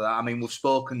experiences of that? I mean,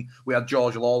 we had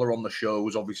George Lawler on the show, who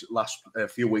was obviously a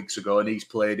few weeks ago, and he's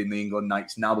played in the England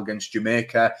Knights now against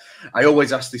Jamaica. I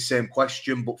always ask the same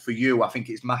question, but for you, I think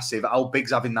it's massive. How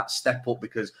big's having that step up?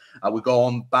 Because we go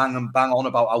on bang on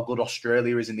about how good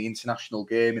Australia is in the international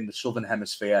game in the Southern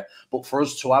Hemisphere, but for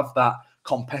us to have that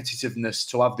competitiveness,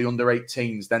 to have the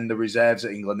under-18s, then the reserves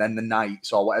at England, then the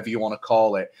Knights, or whatever you want to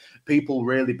call it, people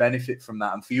really benefit from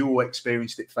that. And for you who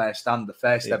experienced it firsthand, the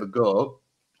first ever go,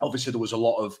 obviously there was a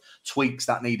lot of tweaks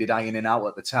that needed ironing out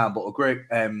at the time, but a great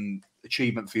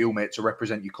achievement for you, mate, to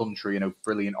represent your country,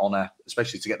 brilliant honour,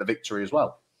 especially to get the victory as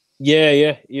well.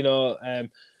 Yeah.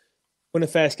 When I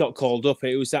first got called up,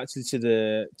 it was actually to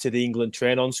the England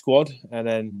train-on squad, and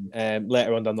then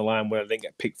later on down the line, where I didn't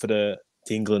get picked for the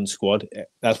England squad,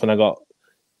 that's when I got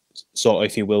sort of,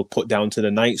 if you will, put down to the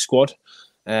night squad.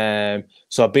 So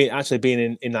I've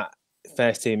been in that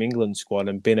first team England squad,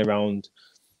 and been around,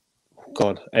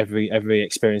 every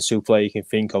experienced super player you can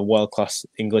think of, world-class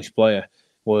English player.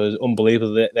 Was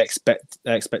unbelievable. The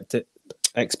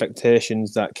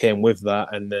expectations that came with that,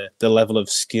 and the level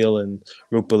of skill and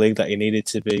rugby league that you needed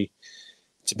to be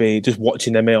just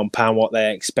watching them on pan, what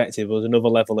they expected was another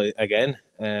level again.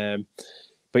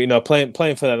 But playing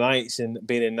for the Knights and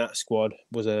being in that squad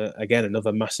was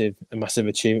another massive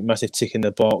achievement, massive tick in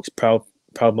the box, proud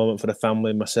moment for the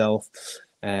family and myself.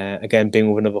 Again, being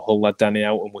with another Hull lad, Danny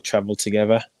Houghton, we travelled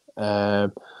together.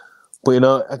 But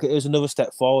it was another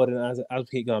step forward, and as we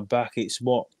keep going back, it's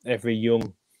what every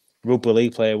young rugby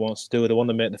league player wants to do. They want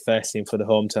to make the first team for the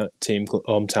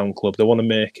hometown club. They want to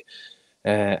make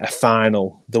a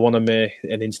final. They want to make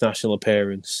an international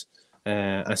appearance.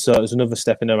 And so it was another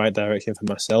step in the right direction for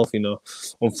myself.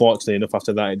 Unfortunately enough,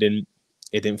 after that,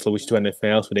 it didn't flourish to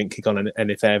anything else. We didn't kick on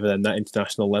any further than that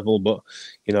international level. But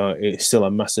it's still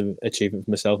a massive achievement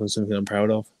for myself and something I'm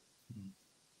proud of.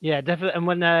 Yeah, definitely. And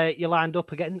when you lined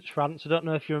up against France, I don't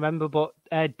know if you remember, but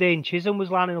Dane Chisholm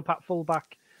was lining up at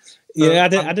fullback. Yeah, I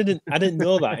didn't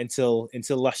know that until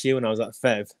last year when I was at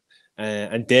Fev,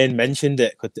 and Dane mentioned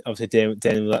it, because obviously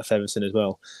Dane was at Feverson as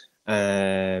well.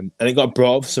 And it got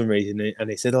brought up for some reason, and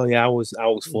he said, "Oh yeah, I was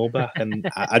fullback," and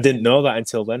I didn't know that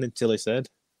until he said.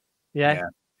 Yeah.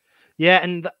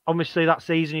 And obviously that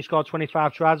season you scored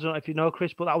 25 tries. I don't know if you know,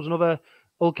 Chris, but that was another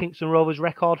Hull Kingston Rovers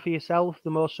record for yourself,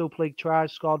 the most Super League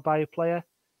tries scored by a player.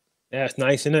 Yeah, it's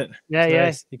nice, isn't it? Yeah,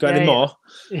 Nice. You got any more?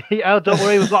 Oh, don't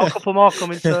worry, we've got a couple more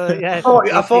coming. So yeah,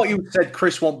 I thought you said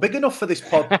Chris wasn't big enough for this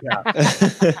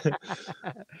podcast.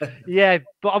 Yeah,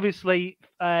 but obviously,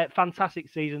 fantastic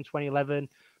season 2011,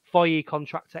 4-year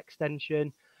contract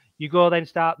extension. You go then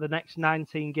start the next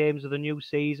 19 games of the new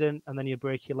season, and then you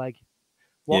break your leg.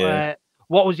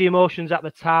 What was the emotions at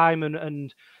the time,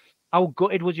 and how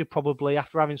gutted was you probably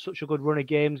after having such a good run of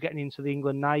games, getting into the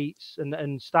England Knights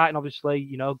and starting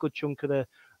obviously a good chunk of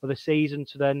the season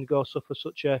to then go suffer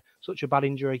such a bad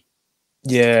injury?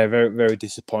 Yeah, very very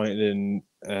disappointed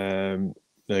and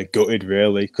gutted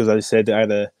really, because as I said, I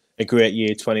had a great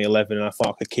year 2011, and I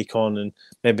thought I could kick on and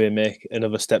maybe make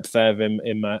another step further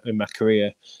in my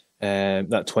career.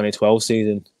 That 2012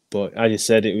 season, but as you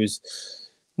said, it was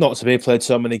not to be. Played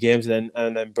so many games and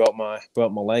then broke my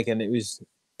leg, and it was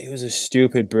a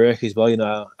stupid break as well.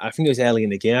 I think it was early in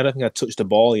the game. I don't think I touched the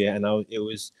ball yet, and it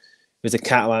was a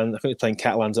Catalan. I think we were playing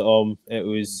Catalans at home. It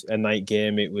was a night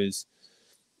game. It was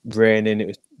raining. It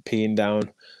was peeing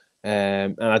down,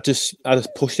 and I just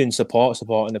pushed in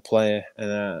supporting the player,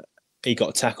 and he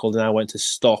got tackled, and I went to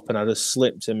stop, and I just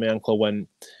slipped, and my ankle went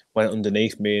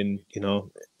underneath me, and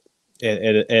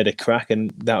it had a crack,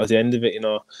 and that was the end of it.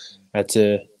 I had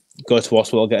to go to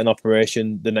hospital, get an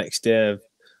operation the next day.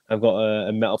 I've got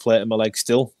a metal plate in my leg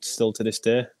still to this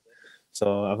day.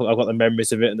 So I've got the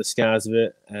memories of it and the scars of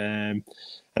it. And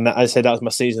that, I said, that was my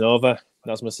season over.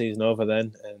 That was my season over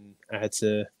then, and I had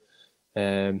to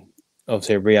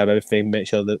obviously rehab everything, make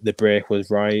sure that the break was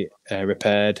right,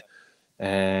 repaired,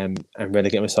 and really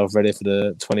get myself ready for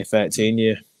the 2013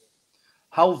 year.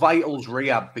 How vital's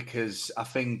rehab? Because I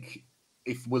think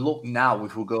if we look now,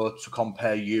 if we go to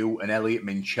compare you and Elliot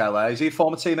Minchella, is he a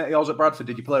former teammate of yours at Bradford?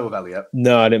 Did you play with Elliot?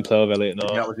 No, I didn't play with Elliot,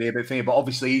 no. That was a bit thing, but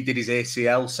obviously he did his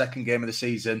ACL second game of the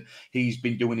season. He's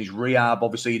been doing his rehab,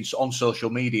 obviously, on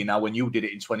social media now. When you did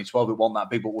it in 2012, it wasn't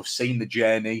that big, but we've seen the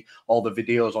journey, all the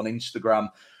videos on Instagram.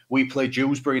 We played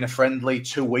Dewsbury in a friendly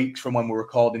 2 weeks from when we're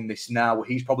recording this now.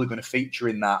 He's probably going to feature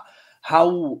in that.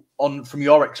 How, from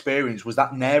your experience, was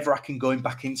that nerve-wracking going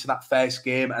back into that first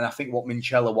game? And I think what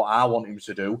I want him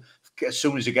to do, as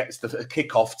soon as he gets the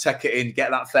kick-off, take it in, get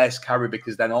that first carry,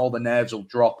 because then all the nerves will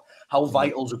drop. How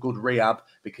vital's a good rehab?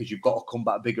 Because you've got to come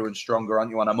back bigger and stronger, aren't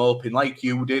you? And I'm hoping, like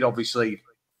you did, obviously,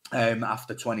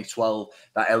 after 2012,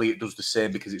 that Elliot does the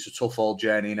same, because it's a tough old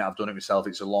journey, and I've done it myself.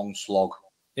 It's a long slog.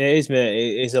 It is, mate.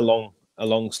 It is a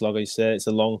long slog, as you say. It's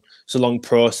a long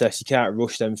process. You can't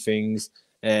rush them things.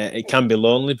 It can be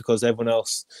lonely because everyone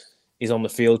else is on the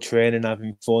field training,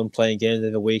 having fun, playing games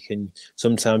every week, and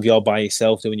sometimes you're by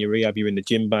yourself doing your rehab. You're in the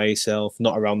gym by yourself,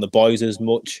 not around the boys as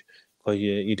much because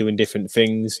you're doing different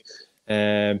things.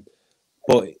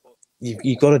 But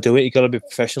you got to do it. You got to be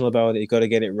professional about it. You got to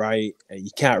get it right.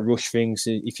 You can't rush things.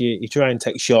 If you try and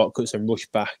take shortcuts and rush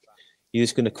back, you're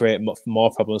just going to create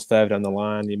more problems further down the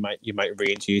line. You might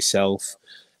re-injure yourself.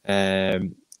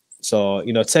 So,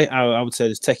 I would say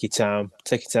just take your time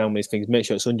with these things, make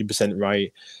sure it's 100%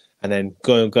 right, and then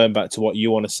going back to what you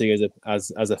want to see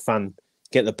as a fan,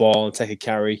 get the ball and take a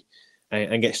carry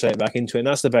and get straight back into it. And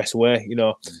that's the best way.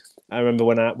 I remember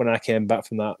when I came back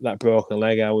from that broken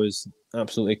leg, I was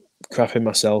absolutely crapping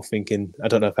myself, thinking, I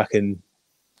don't know if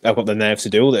I've got the nerves to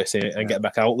do this and get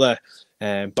back out there.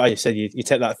 But as you said, you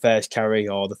take that first carry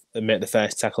or make the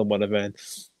first tackle, whatever, and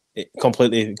it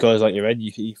completely goes like your head.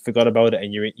 You forgot about it,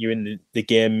 and you're in the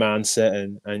game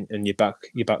mindset, and you're back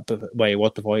where you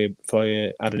was before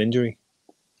you had an injury.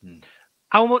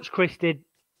 How much, Chris, did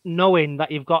knowing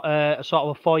that you've got a sort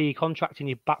of a 4-year contract in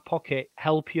your back pocket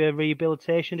help your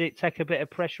rehabilitation? Did it take a bit of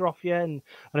pressure off you and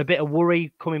a bit of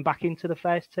worry coming back into the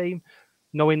first team,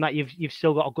 knowing that you've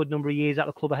still got a good number of years at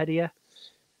the club ahead of you?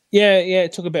 Yeah,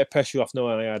 it took a bit of pressure off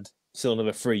knowing I had still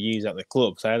another 3 years at the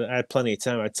club. So I had plenty of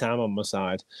time. I had time on my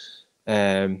side.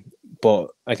 But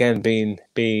again,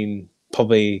 being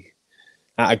probably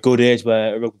at a good age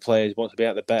where rugby players want to be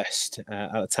at the best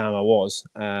at the time I was,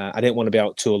 I didn't want to be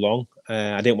out too long.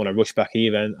 I didn't want to rush back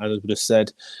either, as I would have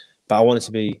said. But I wanted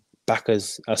to be back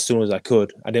as soon as I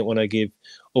could. I didn't want to give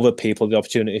other people the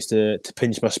opportunities to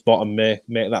pinch my spot and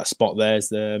make that spot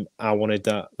theirs. I wanted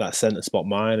that centre spot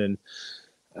mine, and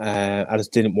I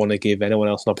just didn't want to give anyone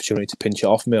else an opportunity to pinch it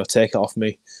off me or take it off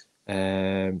me.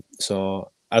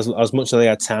 So as much as I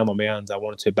had time on my hands, I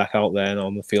wanted to be back out there and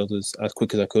on the field as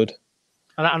quick as I could.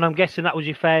 And I'm guessing that was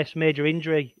your first major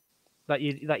injury that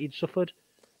you'd suffered.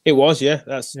 It was, yeah.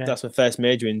 That's my first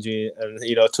major injury, and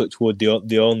touch wood,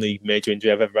 the only major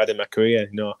injury I've ever had in my career.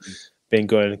 Been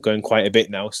going quite a bit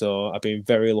now, so I've been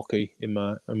very lucky in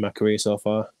my career so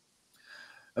far.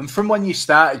 And from when you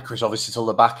started, Kris, obviously till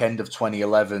the back end of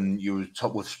 2011,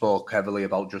 we've spoke heavily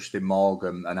about Justin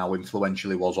Morgan and how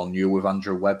influential he was on you with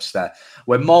Andrew Webster.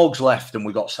 When Morgs left and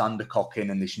we got 𝐷𝐸𝐸𝐿 in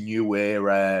and this new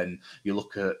era, and you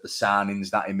look at the signings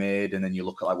that he made, and then you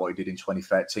look at like what he did in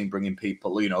 2013, bringing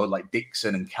people, like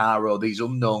Dixon and Caro, these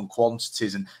unknown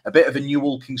quantities, and a bit of a new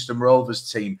Hull Kingston Rovers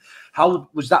team. How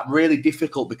was that really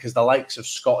difficult? Because the likes of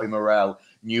Scotty Morrell,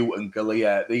 Newton,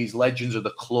 Galea, these legends of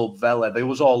the club, Vela, they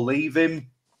was all leaving.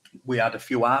 We had a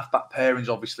few halfback pairings.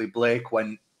 Obviously, Blake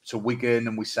went to Wigan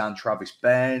and we signed Travis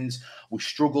Bairns. We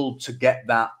struggled to get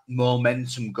that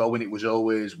momentum going. It was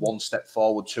always one step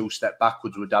forward, two step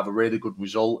backwards. We'd have a really good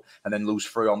result and then lose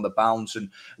 3 on the bounce.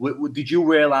 And did you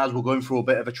realise we're going through a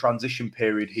bit of a transition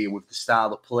period here with the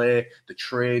style of play, the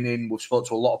training? We've spoken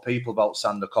to a lot of people about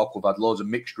𝐷𝐸𝐸𝐿. We've had loads of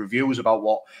mixed reviews about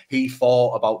what he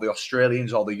thought about the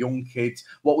Australians or the young kids.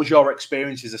 What was your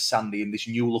experience as a Sandy in this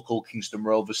new look Hull Kingston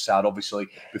Rovers side, obviously,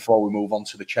 before we move on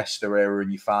to the Chester era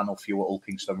and your final few at Hull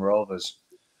Kingston Rovers?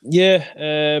 Yeah,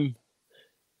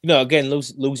 again,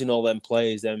 losing all them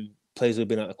players who've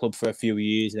been at the club for a few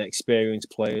years and experienced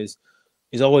players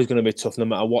is always going to be tough, no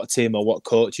matter what team or what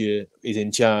coach is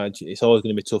in charge. It's always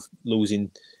going to be tough losing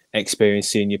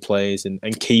experienced senior players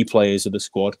and key players of the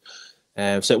squad.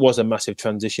 So it was a massive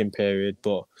transition period,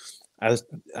 but I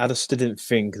just didn't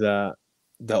think that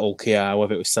Hull KR,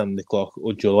 whether it was 𝐷𝐸𝐸𝐿 or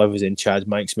Hudgill, whoever's in charge,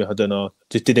 Mike Smith, I don't know,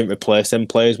 just didn't replace them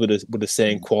players with the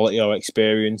same quality or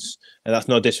experience. And that's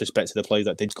no disrespect to the players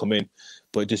that did come in,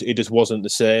 but it just wasn't the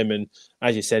same. And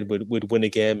as you said, we'd win a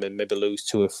game and maybe lose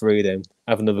 2 or 3, then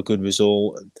have another good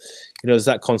result. And, there's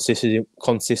that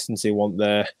consistency want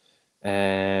there.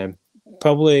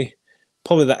 Probably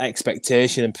that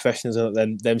expectation and professionalism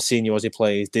that them senior Aussie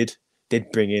players did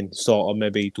bring in sort of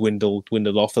maybe dwindled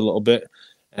off a little bit.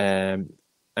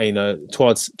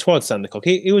 Towards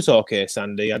𝐷𝐸𝐸𝐿, he was okay,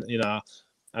 Sandy. I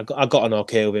got an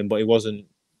okay with him, but he wasn't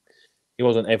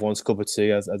everyone's cup of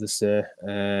tea, as I say.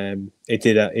 He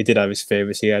did have his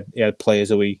favourites. He had players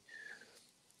who he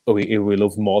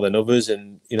loved more than others,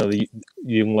 and the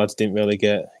young lads didn't really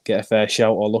get a fair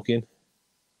shout or look in.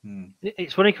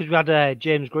 It's funny because we had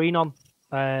James Green on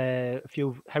a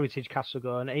few heritage casts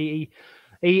ago, and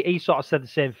he sort of said the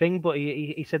same thing, but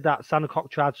he said that 𝐷𝐸𝐸𝐿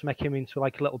tried to make him into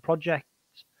like a little project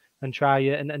and try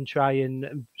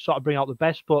and sort of bring out the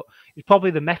best, but it's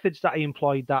probably the methods that he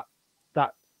employed that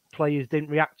players didn't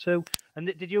react to. And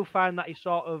did you find that he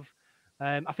sort of,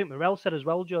 I think Morrell said as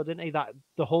well, Joe, didn't he, that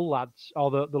the Hull lads or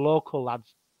the local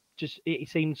lads he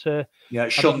seemed to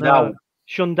shunned out,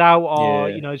 or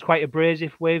he's quite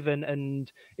abrasive with,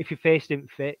 and if your face didn't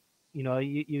fit, you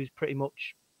was pretty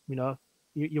much, you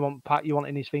want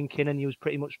in his thinking, and he was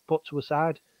pretty much put to a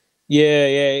side.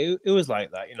 Yeah, it was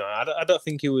like that. I don't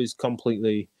think he was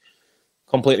completely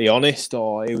honest,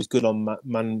 or he was good on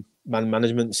man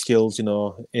management skills.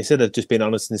 Instead of just being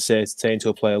honest and saying to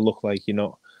a player, "Look, like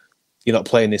you're not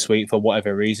playing this week for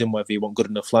whatever reason, whether you weren't good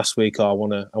enough last week or I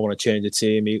want to change the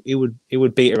team." He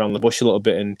would beat around the bush a little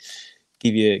bit and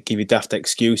give you daft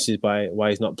excuses why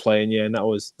he's not playing you, and that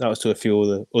was to a few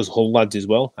of us Hull lads as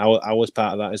well. I was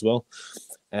part of that as well.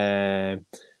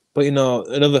 But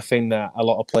another thing that a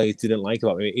lot of players didn't like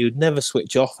about him, he would never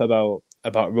switch off about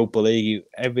rugby league.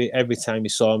 Every time you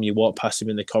saw him, you walk past him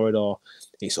in the corridor,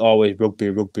 it's always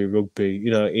rugby.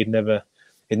 He'd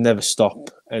never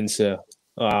stop and say,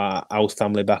 how's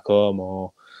family back home,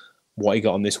 or what he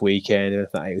got on this weekend. And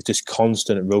it was just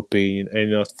constant at rugby.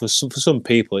 And for some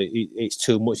people, it's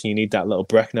too much, and you need that little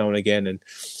break now and again. And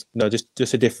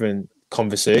just a different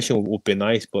conversation would be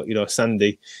nice. But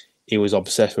Sandy, he was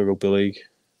obsessed with rugby league.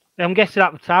 I'm guessing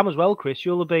at the time as well, Kris,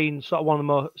 you'll have been sort of one of the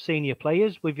more senior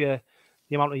players with the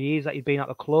amount of years that you'd been at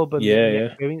the club and the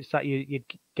experience that you'd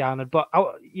garnered. But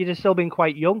you'd have still been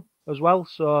quite young as well.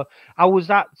 So how was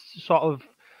that sort of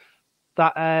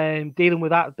dealing with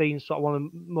that, being sort of one of the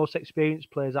most experienced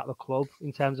players at the club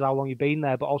in terms of how long you've been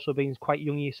there, but also being quite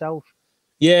young yourself?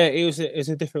 Yeah, it was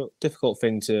a difficult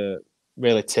thing to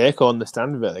really take or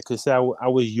understand, really, because I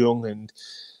was young, and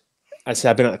I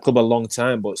say I've been at the club a long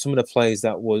time, but some of the players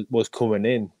that was coming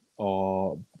in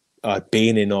or had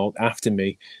been in or after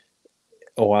me,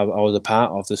 or I was a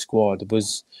part of the squad,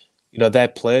 was they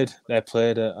played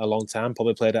a long time,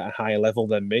 probably played at a higher level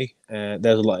than me.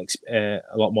 There's a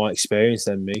lot more experience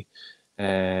than me,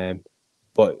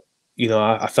 but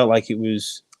I felt like it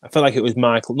was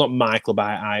Michael, not Michael,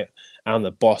 but I'm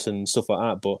the boss and stuff like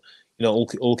that. But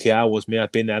Hull KR was me.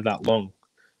 I'd been there that long.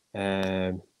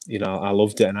 you know, I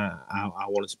loved it, and I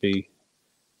wanted to be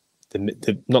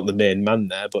not the main man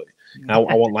there, but I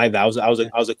wasn't like that. I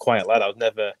was a quiet lad. I was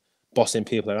never bossing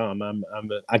people around. And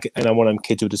I'm one of them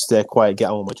kids who just stay quiet, get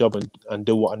on with my job, and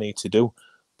do what I need to do.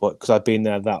 But because I've been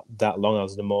there that long, I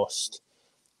was the most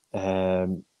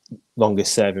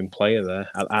longest serving player there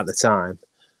at the time.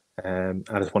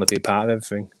 I just want to be a part of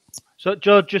everything. So,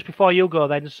 Joe, just before you go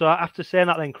then, so after saying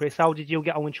that then, Kris, how did you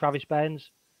get on with Travis Bairns?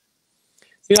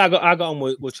 You know, I got on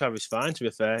with Travis fine, to be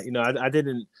fair. You know, I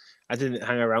didn't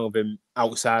hang around with him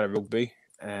outside of rugby.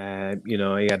 You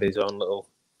know, he had his own little,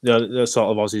 you know, the sort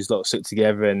of Aussies little sit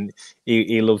together, and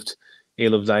he loved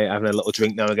like having a little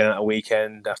drink now and again at a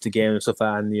weekend after game and stuff.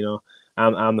 And you know,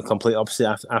 I'm the complete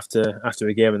opposite. After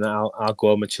a game, and I'll go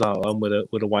home and chill out alone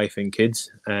with a wife and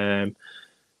kids.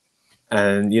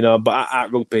 And you know, but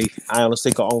at rugby, I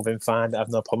honestly got on with him fine. I have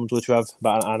no problems with Trav,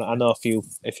 but I know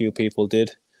a few people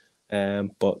did.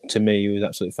 But to me, he was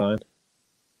absolutely fine.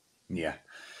 Yeah,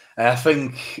 I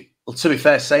think. Well, to be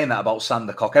fair, saying that about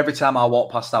Sander Cock, every time I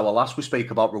walk past our lass, we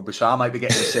speak about rugby, so I might be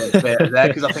getting the same fate there,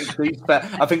 because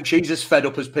I think she's as fed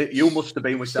up as you must have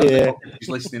been with Sander Cock. She's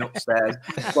listening upstairs.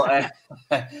 But,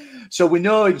 so we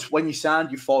know when you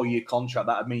signed your 4-year contract,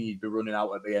 that would mean you'd be running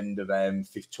out at the end of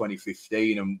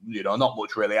 2015, and you know, not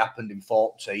much really happened in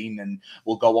 14, and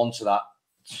we'll go on to that.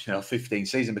 15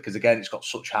 season, because again, it's got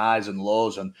such highs and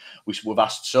lows, and we've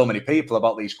asked so many people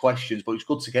about these questions, but it's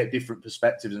good to get different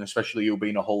perspectives, and especially you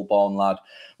being a Hull-born lad.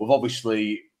 We've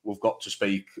got to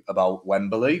speak about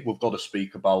Wembley. We've got to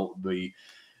speak about the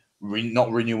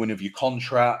not renewing of your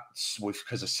contracts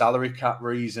because of salary cap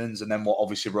reasons, and then what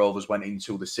obviously Rovers went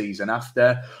into the season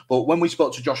after. But when we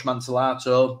spoke to Josh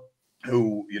Mantellato,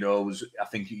 who, you know, was, I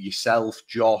think, yourself,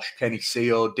 Josh,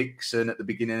 𝐂𝐜𝐜𝐿, Dixon at the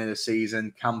beginning of the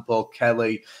season,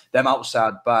 𝐂𝐜𝐜𝐿, them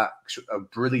outside backs, a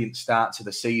brilliant start to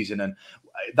the season. And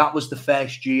that was the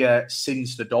first year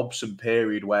since the Dobson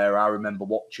period where I remember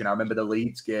watching. I remember the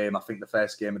Leeds game, I think the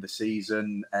first game of the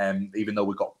season, even though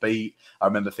we got beat, I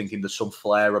remember thinking there's some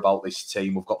flair about this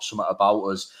team. We've got something about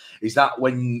us. Is that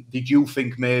when, did you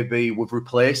think maybe we've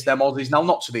replaced them Aussies? Now,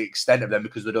 not to the extent of them,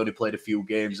 because they'd only played a few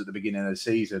games at the beginning of the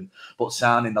season, but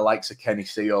signing the likes of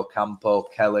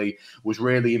𝐂𝐜𝐜𝐿, was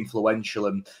really influential.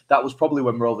 And that was probably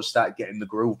when Rovers started getting the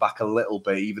groove back a little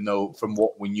bit, even though from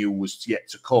what we knew was yet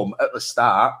to come. At the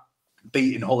start,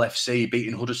 beating Hull FC,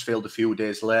 beating Huddersfield a few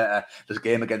days later, the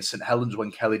game against St Helens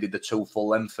when Kelly did the 2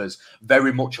 full-lengthers,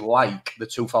 very much like the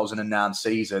 2009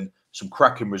 season. Some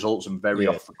cracking results and very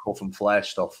off the cuff and flair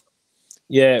stuff.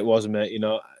 Yeah, it was, mate. You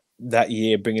know, that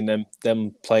year bringing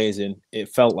them players in, it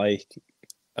felt like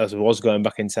as I was going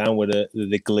back in town with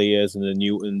the Glias and the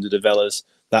Newtons, the Devellas,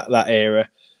 that era,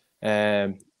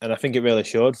 and I think it really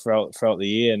showed throughout the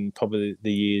year, and probably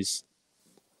the years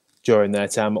during their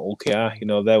time at Hull KR. You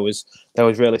know, there was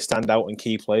really standout and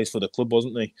key players for the club,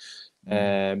 wasn't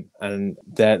there? And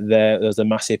there's a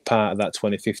massive part of that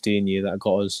 2015 year that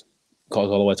got us all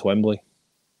the way to Wembley.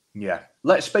 Yeah.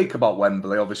 Let's speak about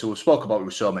Wembley. Obviously, we've spoke about it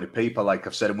with so many people, like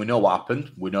I've said, and we know what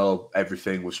happened. We know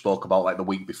everything we've spoke about, like the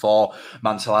week before.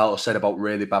 Mantellato said about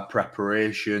really bad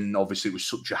preparation. Obviously, it was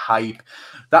such a hype.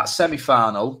 That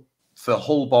semi-final, for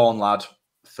Hull-born lad,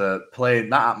 for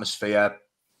playing that atmosphere,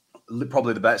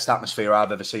 probably the best atmosphere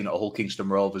I've ever seen at a Hull Kingston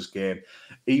Rovers game.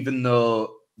 Even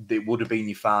though it would have been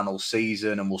your final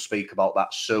season, and we'll speak about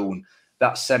that soon,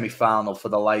 that semi-final for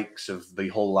the likes of the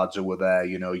Hull lads who were there,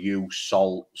 you know, you,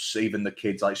 Salts, even the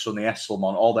kids like Sonny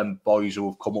Esselmon, all them boys who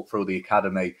have come up through the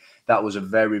academy, that was a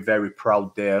very, very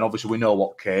proud day. And obviously we know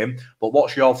what came, but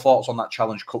what's your thoughts on that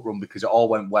Challenge Cup run? Because it all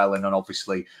went well, and then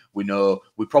obviously we know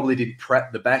we probably didn't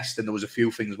prep the best, and there was a few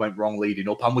things went wrong leading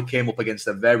up, and we came up against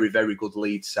a very, very good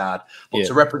Leeds side. But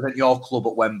to represent your club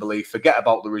at Wembley, forget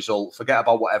about the result, forget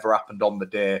about whatever happened on the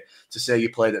day, to say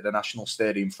you played at the National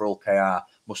Stadium for Hull KR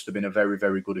must have been a very,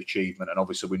 very good achievement. And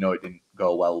obviously we know it didn't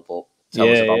go well, but tell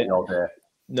us about your day.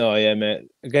 No, yeah, mate.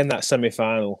 Again, that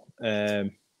semi-final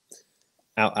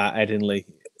out at Headingley,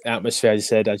 atmosphere, as you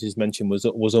said, as you mentioned,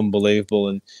 was unbelievable.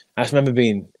 And I just remember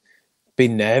being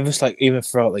nervous, like even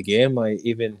throughout the game, like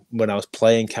even when I was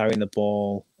playing, carrying the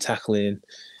ball, tackling,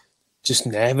 just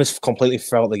nervous completely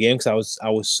throughout the game, because I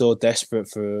was so desperate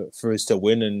for us to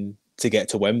win and to get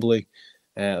to Wembley.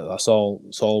 That's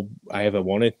all I ever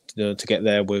wanted, you know, to get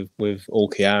there with Hull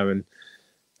KR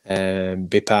and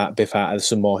be part of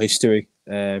some more history.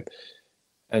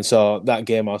 And so that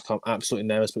game I was absolutely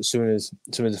nervous, but as soon as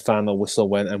the final whistle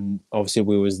went, and obviously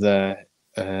we was there,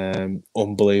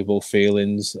 unbelievable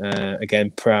feelings.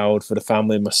 Again, proud for the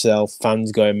family and myself,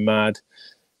 fans going mad,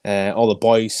 all the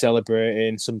boys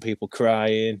celebrating, some people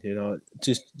crying, you know,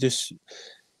 just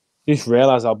you just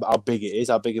realise how big it is,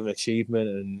 how big of an achievement,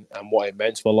 and what it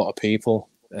meant to a lot of people.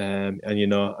 And you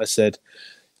know, I said,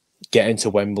 getting to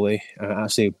Wembley and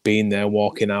actually being there,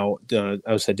 walking out. I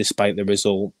would say, despite the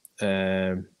result,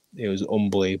 it was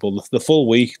unbelievable. The full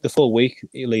week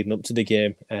leading up to the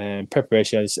game,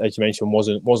 preparation, as you mentioned,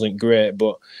 wasn't great.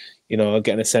 But you know,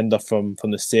 getting a send off from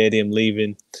the stadium,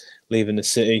 leaving the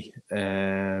city,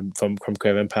 from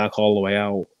Craven Park all the way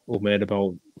out, we made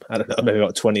about, I don't know, maybe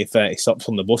about 20 or 30 stops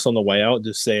on the bus on the way out,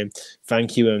 just saying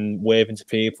thank you and waving to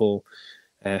people,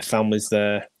 families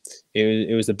there.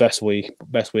 It was the best week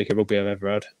of rugby I've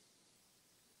ever had.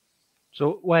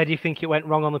 So where do you think it went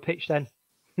wrong on the pitch then?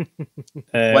 When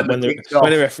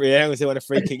the referee, when a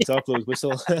free kicked off, those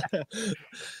whistle.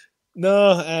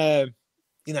 No,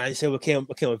 you know, I said we came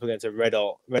up against a red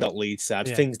hot Leeds side.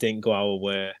 Yeah. Things didn't go our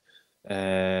way. We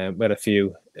had a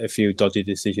few dodgy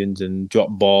decisions and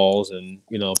dropped balls, and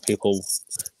you know, people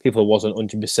wasn't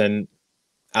 100%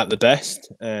 at the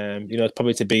best. You know,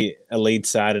 probably to beat a Leeds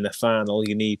side in a final,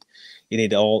 you need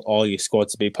all your squad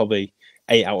to be probably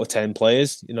 8 out of 10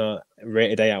 players. You know,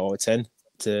 rated 8 out of 10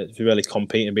 to really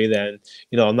compete and be there. And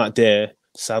you know, on that day,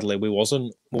 sadly, we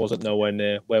wasn't nowhere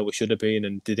near where we should have been,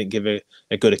 and didn't give a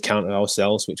good account of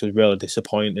ourselves, which was really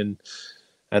disappointing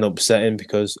and upsetting,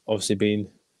 because obviously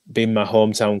being my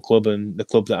hometown club and the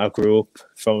club that I grew up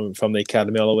from the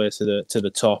academy all the way to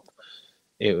the top,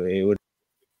 it would.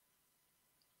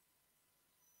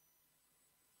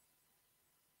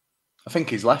 I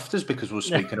think he's left us because we're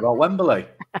speaking about Wembley.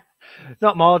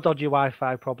 Not more dodgy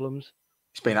Wi-Fi problems.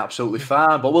 It's been absolutely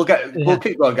fine, but we'll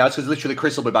keep going, guys, because literally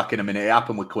Kris will be back in a minute. It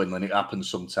happened with Quinlan. It happens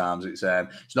sometimes.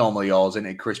 It's normally yours, isn't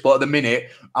it, Kris? But at the minute,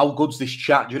 how good's this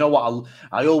chat? Do you know what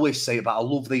I always say about? I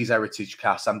love these heritage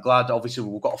casts. I'm glad. Obviously,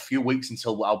 we've got a few weeks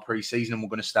until our pre-season, and we're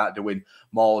going to start doing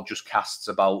more just casts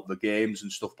about the games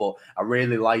and stuff. But I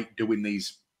really like doing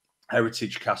these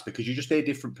heritage casts because you just hear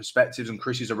different perspectives. And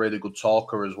Kris is a really good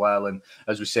talker as well. And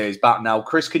as we say, he's back now.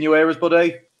 Kris, can you hear us,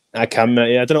 buddy? I can,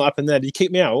 mate. Yeah, I don't know what happened there. Did you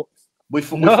kick me out? We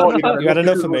thought you had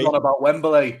enough of me. On about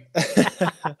Wembley.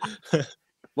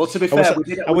 Well, to be fair,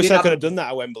 I wish I could have done that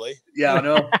at Wembley. Yeah, I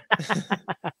know.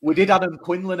 We did Adam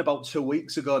Quinlan about 2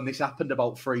 weeks ago, and this happened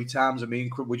about 3 times. I mean,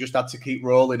 we just had to keep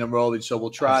rolling and rolling. So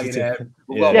we'll try it.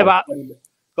 But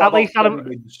at least Adam.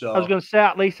 I was going to say,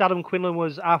 at least Adam Quinlan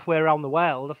was halfway around the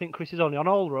world. I think Kris is only on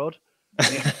Old Road.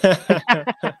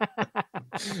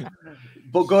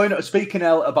 But speaking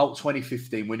about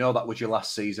 2015, we know that was your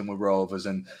last season with Rovers,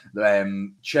 and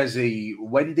𝐂𝐿𝐴,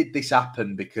 when did this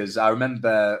happen? Because I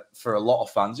remember for a lot of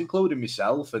fans, including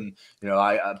myself, and you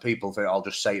know, people think I'll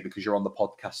just say it because you're on the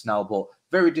podcast now, but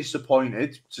very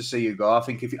disappointed to see you go. I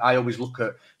think I always look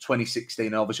at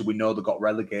 2016, obviously we know they got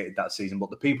relegated that season, but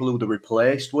the people who they're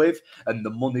replaced with and the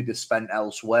money they spent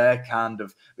elsewhere, kind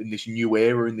of in this new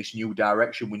era, in this new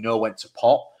direction, we know went to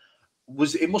pot.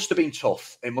 It must have been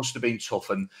tough. It must have been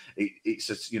tough, and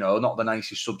it's you know, not the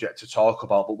nicest subject to talk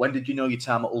about. But when did you know your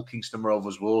time at Hull Kingston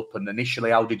Rovers were up? And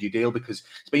initially, how did you deal? Because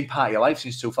it's been part of your life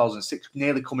since 2006,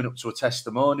 nearly coming up to a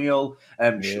testimonial.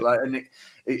 And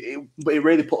it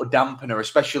really put a dampener,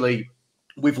 especially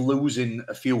with losing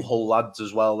a few Hull lads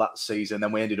as well that season.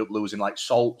 Then we ended up losing like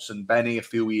Salts and Benny a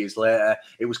few years later.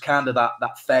 It was kind of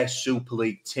that first Super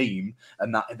League team,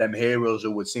 and that them heroes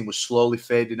who would seem was slowly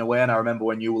fading away. And I remember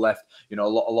when you left, you know, a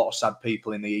lot of sad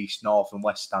people in the East, North, and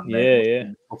West Stand. Yeah.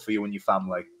 Tough for you and your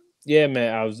family. Yeah, mate.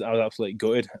 I was absolutely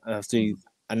gutted.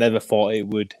 I never thought it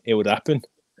would happen.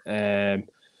 And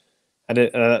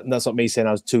that's not me saying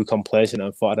I was too complacent.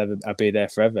 I thought I'd be there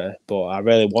forever, but I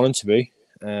really wanted to be.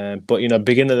 But you know,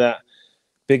 beginning of that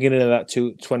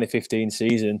 2015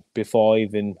 season, before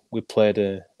even we played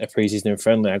a pre-season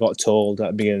friendly, I got told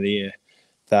at the beginning of the year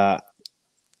that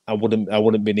I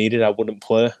wouldn't be needed. I wouldn't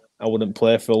play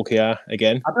for Hull KR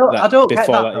again. I don't get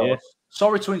that year.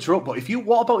 Sorry to interrupt, but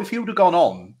what about if you'd have gone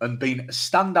on and been a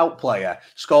standout player,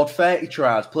 scored 30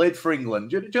 tries, played for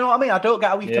England? Do you know what I mean? I don't get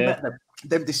how you can make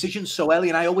them decisions so early,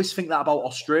 and I always think that about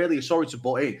Australia. Sorry to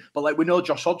butt in, but like we know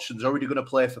Josh Hodgson's already going to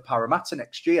play for Parramatta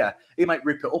next year. He might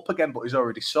rip it up again, but he's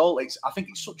already sold. I think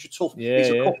it's such a tough, it's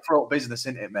a cutthroat business,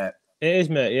 isn't it, mate? It is,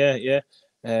 mate. Yeah.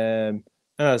 And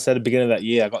as I said at the begining of that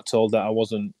year, I got told that I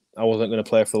wasn't going to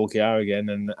play for Hull KR again,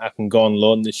 and I can go on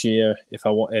loan this year if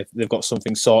they've got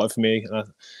something sorted for me.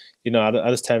 And I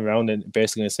just turned around and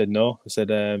basically said no. I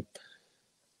said,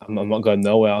 I'm not going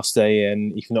nowhere. I'll stay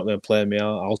in. If you're not going to play me,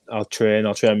 I'll train.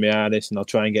 I'll train my hardest, and I'll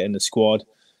try and get in the squad.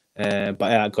 But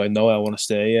I ain't going nowhere. I want to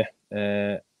stay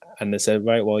here. And they said,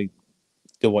 right, well,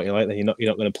 do what you like. Then you're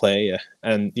not going to play here.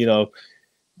 And you know,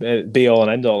 be all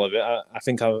and end all of it. I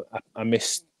think I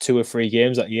missed 2 or 3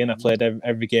 games that year, and I played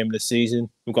every game of the season.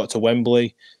 We got to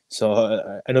Wembley,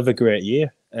 so another great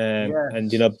year.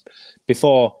 And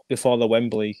before the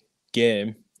Wembley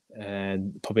game,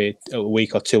 and probably a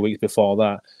week or 2 weeks before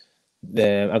that,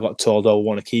 I got told, "Oh, we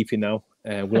want to keep you now.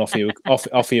 We'll offer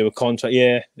you a contract."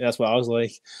 Yeah, that's what I was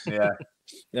like. Yeah,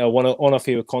 I want to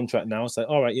offer you a contract now. It's like,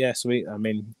 all right, yeah, sweet. I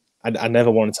mean, I never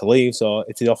wanted to leave, so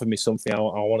if they offered me something, I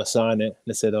want to sign it. And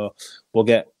they said, "Oh, we'll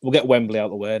get Wembley out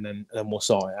of the way, and then we'll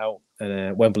sort it out."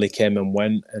 And Wembley came and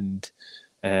went, and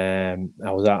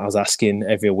I was asking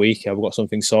every week, "Have we got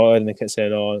something sorted?" And they kept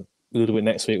saying, "Oh, we'll do it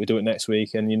next week. We'll do it next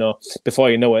week." And before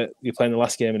you know it, you're playing the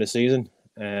last game of the season.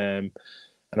 And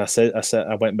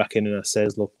I went back in and I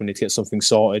said, "Look, we need to get something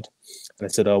sorted." And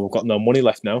they said, "Oh, we've got no money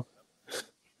left now."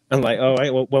 I'm like, "All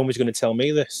right, well, when was you going to tell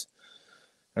me this?"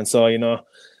 And so,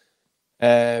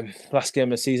 last game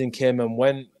of the season came and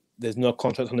went. There's no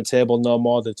contract on the table no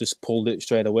more. They've just pulled it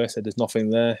straight away. Said there's nothing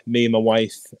there. Me and my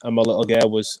wife and my little girl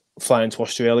was flying to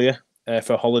Australia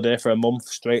for a holiday for a month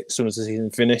straight as soon as the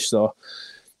season finished. So,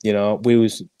 I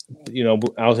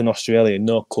was in Australia,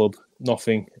 no club,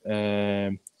 nothing.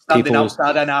 Standing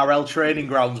outside NRL training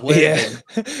grounds, waving.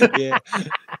 Yeah.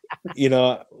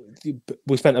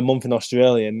 We spent a month in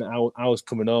Australia, and I was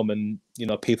coming home, and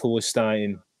people were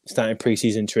starting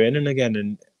pre-season training again,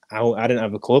 and I didn't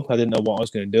have a club. I didn't know what I was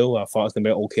going to do. I thought I was going to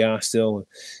be at Hull Kingston still,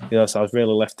 so I was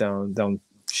really left down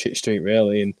shit street,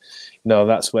 really. And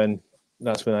that's when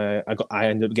I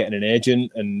ended up getting an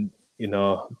agent, and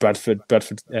Bradford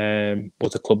was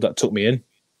the club that took me in.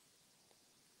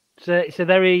 So it's a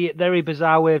very, very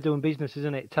bizarre way of doing business,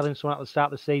 isn't it? Telling someone at the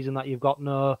start of the season that you're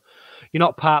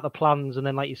not part of the plans, and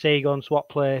then, like you say, you go and swap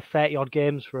play 30 odd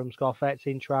games for them, score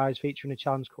 13 tries, featuring a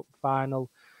Challenge Cup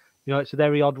final. It's a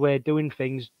very odd way of doing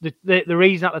things. The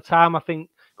reason at the time I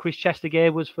think Chris Chester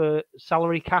gave was for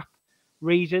salary cap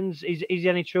reasons. Is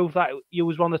there any truth that you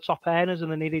was one of the top earners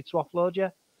and they needed to offload you?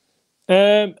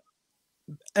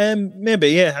 Maybe,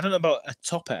 yeah. I don't know about a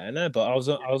top earner, but I was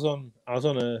on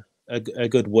a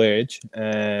good wage,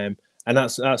 and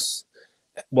that's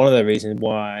one of the reasons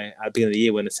why at the beginning of the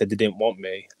year when they said they didn't want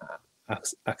me,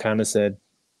 I kind of said,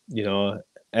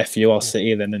 F you, I'll sit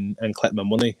here then and collect my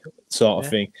money, sort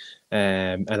of thing,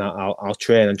 and I'll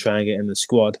train and try and get in the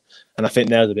squad. And I think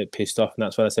they was a bit pissed off, and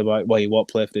that's why I said, well, you won't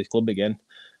play for this club again.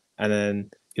 And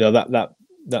then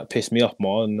that pissed me off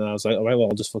more, and I was like, all right, well,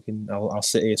 I'll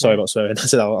sit here. Sorry about swearing. I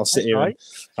said I'll sit here, right.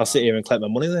 I'll sit here and collect my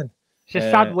money then. It's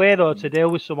a sad way though to deal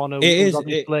with someone who's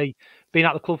obviously been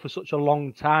at the club for such a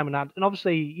long time, and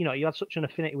obviously you had such an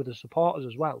affinity with the supporters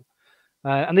as well.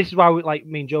 And this is why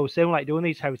me and Joe were saying, we like doing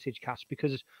these heritage casts,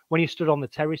 because when you stood on the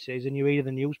terraces and you read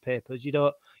the newspapers, you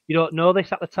don't know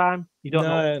this at the time. You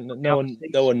don't know.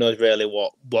 No one knows really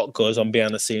what goes on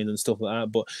behind the scenes and stuff like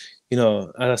that. But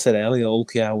as I said earlier, Hull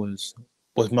Kingston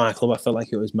was my club. I felt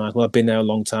like it was my club. I've been there a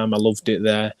long time. I loved it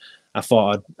there. I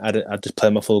thought I'd just play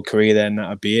my full career there, and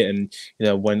that'd be it. And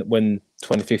when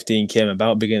 2015 came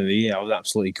about, beginning of the year, I was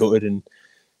absolutely gutted and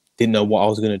didn't know what I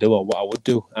was going to do or what I would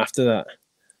do after that.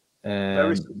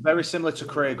 Very similar to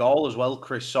Craig Hall as well,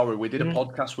 Chris. Sorry, we did a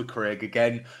podcast with Craig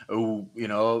again, who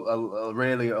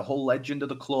really a whole legend of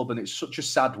the club, and it's such a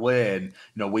sad way.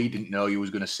 And we didn't know you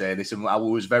was going to say this, and I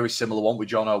was very similar one with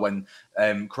Jono when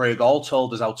Craig Hall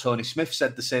told us how Tony Smith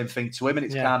said the same thing to him, and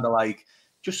it's kind of like.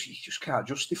 You just can't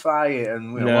justify it,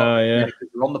 and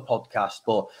you're on the podcast.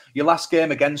 But your last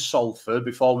game against Salford,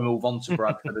 before we move on to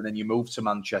Bradford, and then you moved to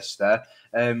Manchester,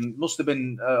 must have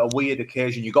been a weird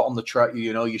occasion. You got on the track,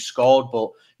 you scored, but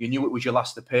you knew it was your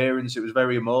last appearance. It was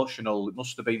very emotional. It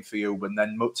must have been for you. And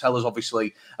then tell us,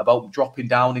 obviously, about dropping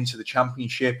down into the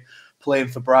Championship, playing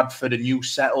for Bradford, a new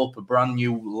setup, a brand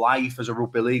new life as a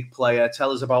rugby league player. Tell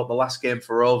us about the last game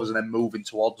for Rovers, and then moving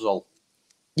to Oddsall.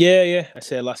 Yeah. I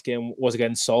say last game was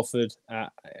against Salford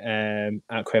at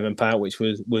Craven Park, which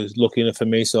was lucky enough for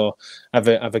me. So I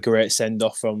have a great send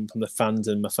off from the fans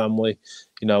and my family.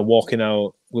 Walking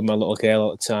out with my little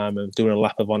girl at the time and doing a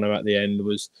lap of honour at the end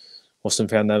was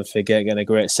something I'll never forget. Getting a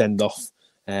great send off.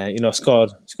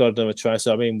 Scored another try.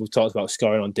 So we've talked about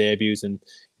scoring on debuts, and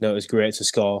it was great to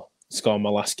score my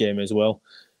last game as well.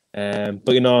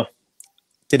 But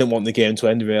didn't want the game to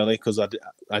end really, because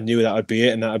I knew that would be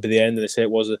it and that would be the end. And they say it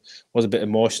was a bit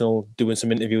emotional, doing some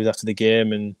interviews after the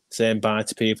game and saying bye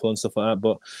to people and stuff like that.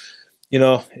 But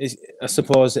I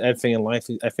suppose everything in life,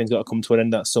 everything's got to come to an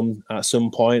end at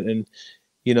some point. And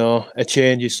a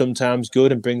change is sometimes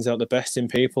good and brings out the best in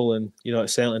people. And it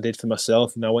certainly did for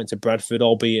myself. And I went to Bradford,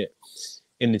 albeit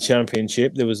in the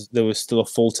Championship. There was still a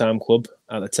full-time club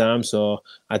at the time, so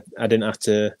I didn't have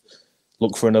to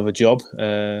look for another job.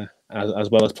 as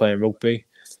well as playing rugby.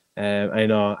 I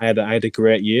know I had a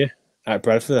great year at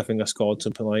Bradford. I think I scored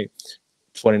something like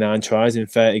 29 tries in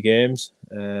 30 games.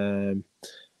 I'm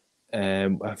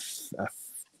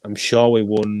sure we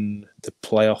won the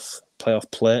playoff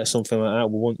plate or something like that.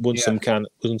 We won some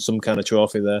kind of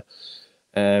trophy there.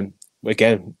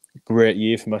 Again, great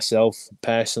year for myself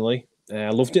personally. I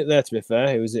loved it there. To be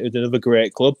fair, it was another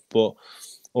great club, but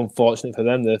unfortunately for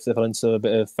them, they fell into a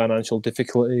bit of financial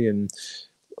difficulty and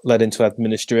led into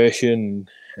administration.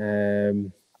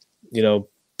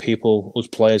 People, us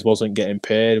players, wasn't getting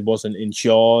paid, wasn't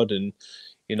insured, and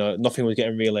nothing was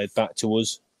getting relayed back to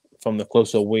us from the club.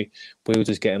 So we were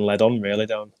just getting led on really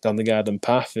down the garden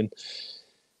path. And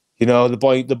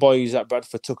the boys at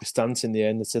Bradford took a stance in the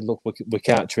end and said, look, we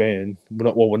can't train.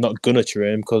 We're not gonna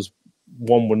train because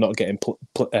one, we're not getting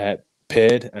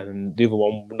paid, and the other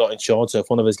one, we're not insured. So if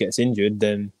one of us gets injured,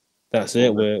 then that's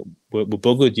it. We're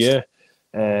buggered, yeah.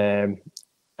 And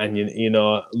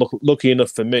lucky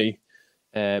enough for me,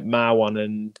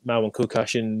 Marwan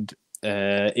Kukash and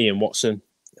Ian Watson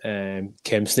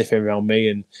came sniffing around me,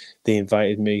 and they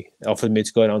offered me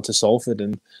to go down to Salford,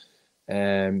 and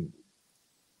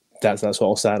that's what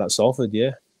I'll say at Salford,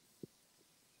 yeah.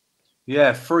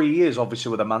 Yeah, 3 years obviously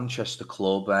with a Manchester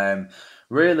club.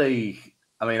 Really,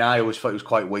 I mean, I always thought it was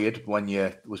quite weird when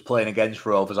you was playing against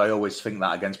Rovers. I always think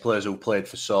that against players who played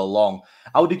for so long.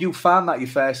 How did you find that your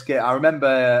first game? I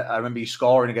remember you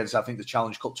scoring against, I think, the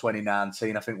Challenge Cup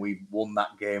 2019. I think we won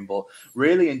that game, but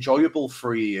really enjoyable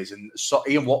 3 years. And so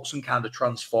Ian Watson kind of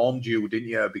transformed you, didn't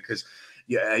you? Because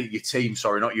your team,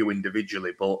 sorry, not you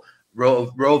individually, but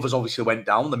Rovers obviously went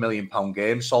down the £1 million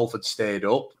game. Salford stayed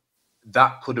up.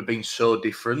 That could have been so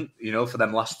different, for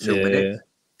them last 2 minutes. Yeah.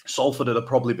 Salford would have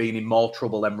probably been in more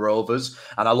trouble than Rovers.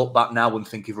 And I look back now and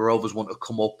think if Rovers want to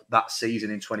come up that season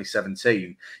in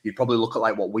 2017, you'd probably look at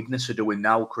like what Widnes are doing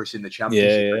now, Kris, in the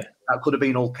Championship. Yeah. That could have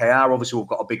been 𝐂𝐻𝐼. Obviously, we've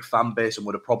got a big fan base and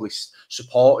would have probably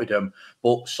supported them.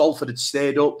 But Salford had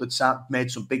stayed up, they'd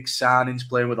made some big signings,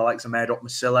 playing with the likes of Murdoch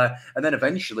Masilla. And then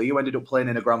eventually you ended up playing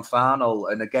in a grand final.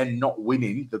 And again, not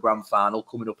winning the grand final,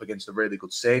 coming up against a really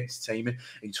good Saints team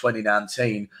in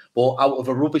 2019. But out of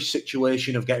a rubbish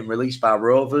situation of getting released by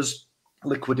Rovers,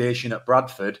 liquidation at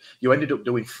Bradford, you ended up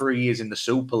doing 3 years in the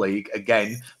Super League,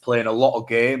 again, playing a lot of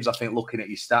games. I think looking at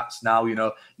your stats now,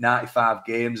 95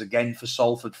 games, again for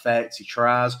Salford, 30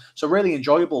 tries. So really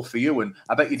enjoyable for you. And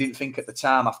I bet you didn't think at the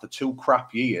time, after 2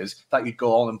 crap years, that you'd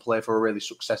go on and play for a really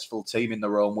successful team in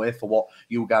their own way for what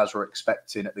you guys were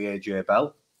expecting at the AJ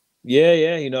Bell.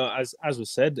 Yeah. As was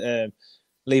said,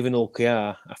 leaving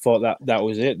𝐂𝐻𝐼, I thought that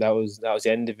was it. That was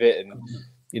the end of it. And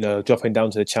dropping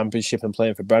down to the Championship and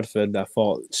playing for Bradford, I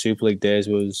thought Super League days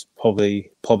was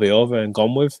probably over and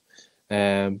gone with.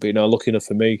 But lucky enough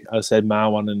for me, as I said,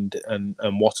 Marwan and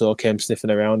Watto came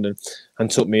sniffing around and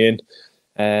took me in.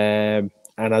 And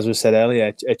as we said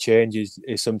earlier, a change is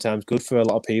sometimes good for a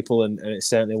lot of people, and it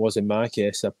certainly was in my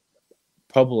case. I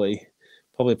probably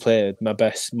played my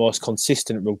best, most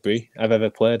consistent rugby I've ever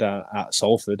played at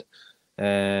Salford.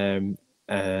 And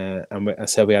I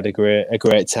said we had a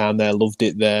great time there. Loved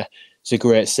it there. It's a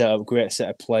great set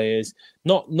of players.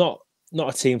 Not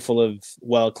a team full of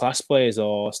world class players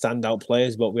or standout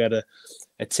players, but we had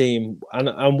a team. And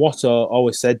Watto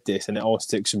always said this, and it always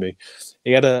sticks with me.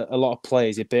 He had a lot of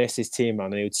players. He based his team on,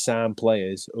 and he would sign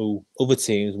players who other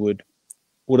teams would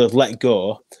have let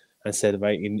go and said,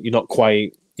 right, you're not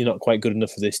quite good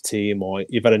enough for this team, or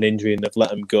you've had an injury and they've let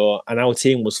them go. And our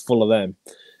team was full of them.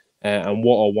 And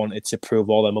Watto wanted to prove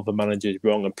all them other managers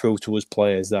wrong and prove to us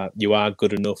players that you are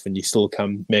good enough and you still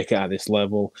can make it at this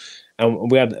level.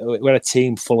 And we had a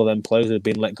team full of them players who had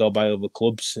been let go by other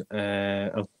clubs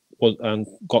and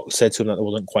got said to them that they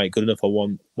wasn't quite good enough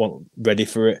or weren't ready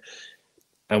for it.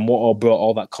 And Watto brought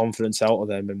all that confidence out of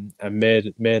them and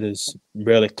made us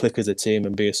really click as a team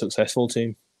and be a successful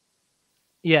team.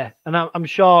 Yeah, and I'm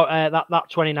sure that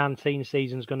 2019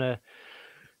 season's gonna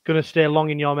stay long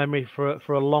in your memory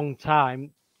for a long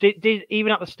time. Did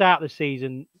even at the start of the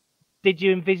season, did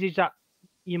you envisage that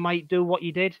you might do what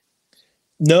you did?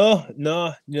 No.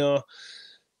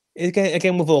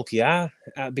 Again with 𝐂𝐻𝐼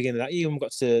at the beginning of that year when we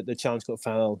got to the Challenge Cup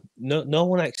final, no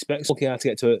one expects 𝐂𝐻𝐼 to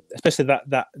get to it, especially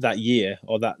that year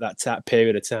or that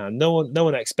period of time. No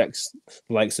one expects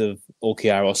the likes of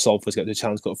𝐂𝐻𝐼 or Salford to get to the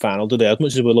Challenge Cup final, do they? As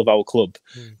much as we love our club,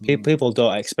 people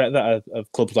don't expect that of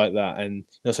clubs like that, and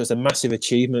so it's a massive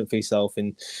achievement for yourself.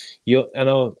 And I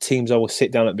know teams always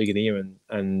sit down at the beginning of the year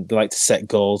and they like to set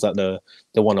goals that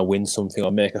they want to win something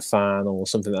or make a final or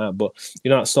something like that. But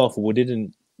at Salford, we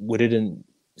didn't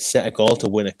set a goal to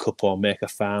win a cup or make a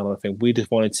final. I think we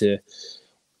just wanted to.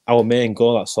 Our main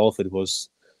goal at Salford was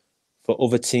for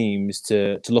other teams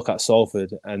to look at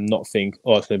Salford and not think,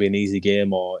 oh, it's going to be an easy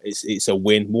game or it's a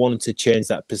win. We wanted to change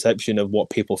that perception of what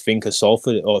people think of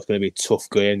Salford. Oh, it's going to be a tough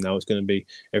game now. It's going to be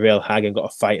a real hag and got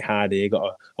to fight hard here,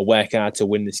 got to work hard to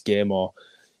win this game. Or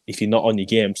if you're not on your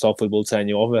game, Salford will turn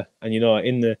you over. And,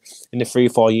 in the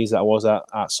 3-4 years that I was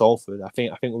at Salford, I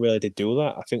think we really did do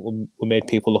that. I think we made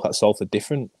people look at Salford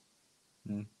different.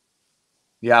 Mm.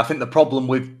 Yeah, I think the problem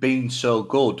with being so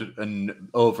good and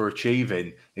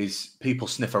overachieving is people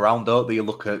sniff around, don't they? You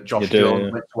look at Josh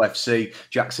Jones went to FC,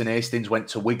 Jackson Hastings went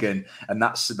to Wigan, and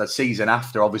that's the season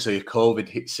after, obviously, a COVID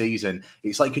hit season.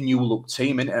 It's like a new look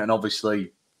team, isn't it? And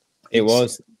obviously,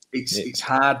 it's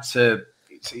hard to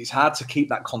keep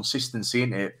that consistency,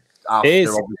 isn't it? After, it is.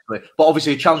 Obviously, but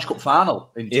obviously a Challenge Cup final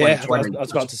in 2020. I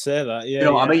was about to say that. Yeah, you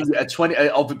know what I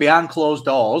mean? Behind closed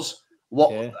doors.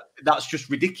 That's just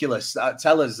ridiculous.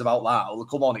 Tell us about that. Well,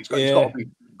 come on, it's got to be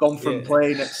gone from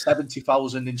playing at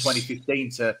 70,000 in 2015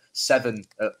 to 7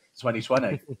 at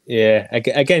 2020. Yeah,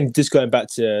 again, just going back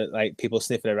to like people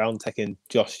sniffing around, taking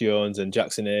Josh Jones and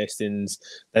Jackson Hastings,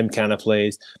 them kind of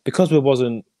players, because we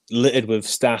wasn't littered with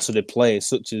star-studded players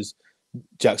such as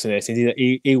Jackson Hastings.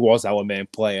 He was our main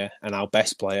player and our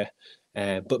best player,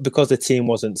 but because the team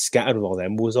wasn't scattered with all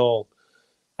them, was all,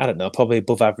 I don't know, probably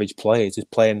above average players, just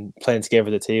playing together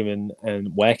as a team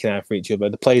and working out for each other.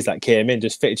 The players that came in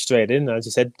just fitted straight in. As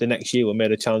I said, the next year we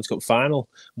made a Challenge Cup final.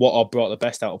 What brought the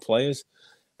best out of players.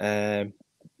 But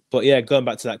yeah, going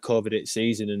back to that COVID hit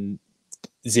season and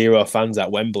 0 fans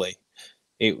at Wembley,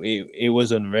 it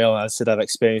was unreal. As I said, I've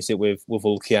experienced it with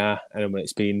Hull Kingston and when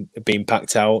it's been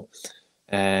packed out.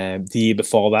 The year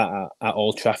before that at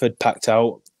Old Trafford, packed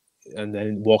out. And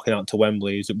then walking out to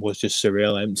Wembley was just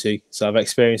surreal, empty. So I've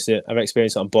experienced it. I've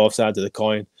experienced it on both sides of the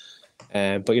coin.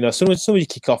 But as soon as you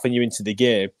kick off and you're into the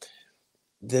game,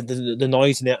 the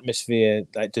noise in the atmosphere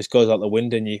that just goes out the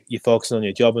window, and you're focusing on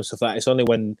your job and stuff like that. It's only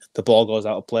when the ball goes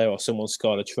out of play or someone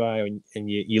scored a try and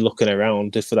you're looking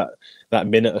around just for that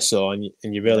minute or so, and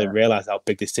you really realise how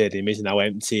big the stadium is and how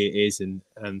empty it is,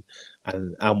 and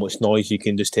how much noise you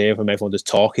can just hear from everyone just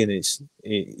talking. It's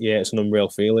an unreal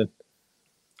feeling.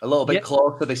 A little bit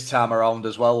closer this time around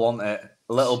as well, wasn't it?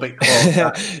 A little bit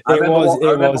closer. I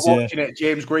remember watching it.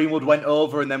 James Greenwood went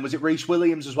over, and then was it Rhys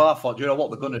Williams as well? I thought, do you know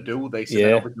what they're going to do? They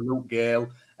said obviously Luke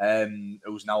Gale,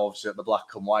 who's now obviously at the black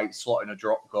and white, slotting a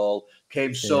drop goal.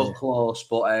 Came so close,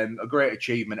 but a great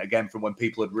achievement again from when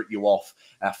people had written you off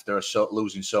after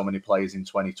losing so many players in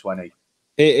 2020.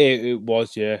 It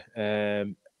was,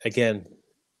 again,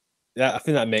 I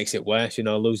think that makes it worse,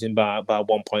 losing by 1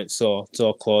 point so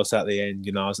close at the end.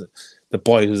 The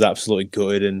boys was absolutely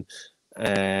good, and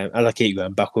as I keep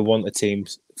going back, we want a team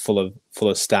full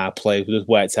of star players. We just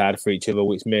worked hard for each other,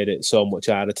 which made it so much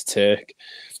harder to take.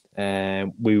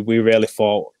 We really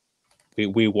thought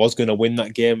we was going to win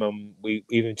that game, and we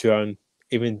even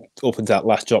up until that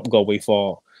last drop goal, we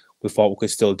thought we could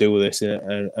still do this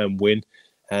and win.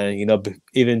 And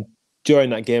even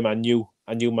during that game, I knew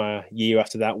my year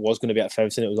after that was going to be at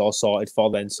Featherstone. It was all sorted for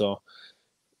then, so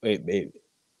it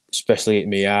especially hit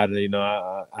me hard. And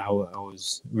I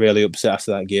was really upset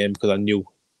after that game because I knew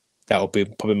that would be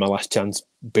probably my last chance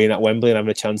being at Wembley and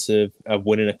having a chance of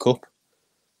winning a cup.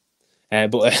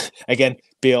 But again,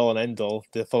 be all and end all.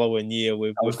 The following year,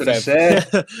 I was going to say,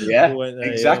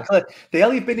 exactly. Yeah. They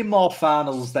only been in more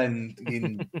finals than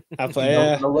in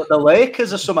the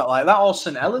Lakers or something like that, or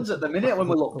St Helens at the minute. When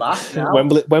we look back, now.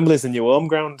 Wembley's the new home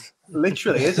ground.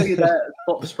 Literally, is it?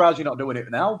 I'm surprised you're not doing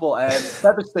it now. But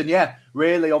Featherstone,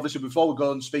 really. Obviously, before we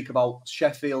go and speak about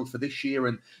Sheffield for this year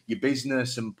and your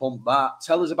business and pump that,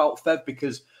 tell us about Fev,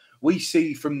 because we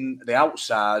see from the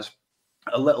outside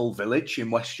a little village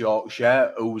in West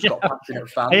Yorkshire who's got passionate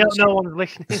fans. I hope no one's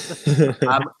listening.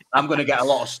 I'm going to get a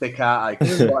lot of stick, aren't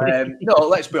I? But, no,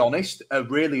 let's be honest. A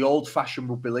really old-fashioned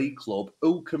rugby league club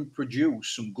who can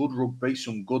produce some good rugby,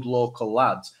 some good local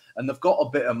lads, and they've got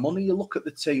a bit of money. You look at the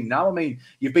team now. I mean,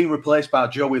 you've been replaced by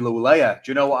Joey Lulea.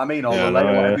 Do you know what I mean? Or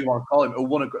Lulea, whatever you want to call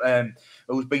him,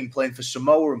 who's been playing for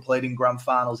Samoa and played in grand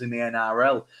finals in the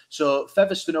NRL. So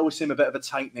Featherstone always seem a bit of a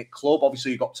tight-knit club.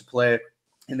 Obviously, you got to play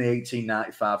in the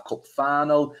 1895 Cup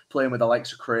final, playing with the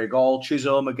likes of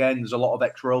𝐂𝐜𝐜𝐿, again. There's a lot of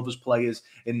ex-Rovers players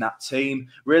in that team.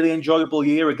 Really enjoyable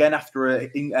year again after a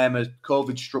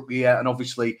COVID-struck year, and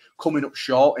obviously coming up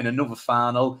short in another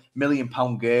final, £1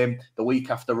 million game, the week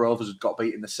after Rovers had got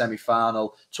beat in the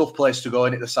semi-final. Tough place to go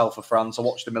in at the south of France. I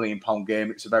watched the £1 million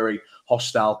game. It's a very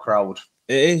hostile crowd.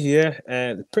 It is,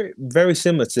 yeah. Very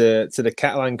similar to the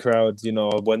Catalan crowd.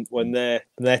 When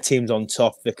their team's on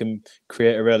top, they can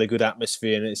create a really good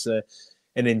atmosphere, and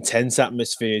an intense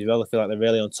atmosphere as well. I feel like they're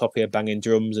really on top here, banging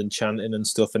drums and chanting and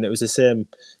stuff. And it was the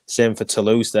same for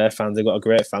Toulouse. Their fans, they've got a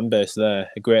great fan base there,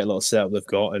 a great little setup they've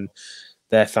got, and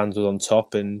their fans was on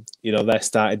top. And they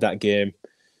started that game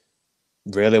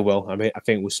really well. I mean, I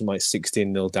think it was something like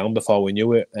 16-0 down before we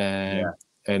knew it.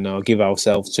 And I'll give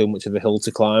ourselves too much of a hill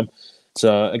to climb.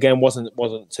 So again, wasn't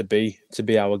to be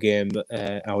our game,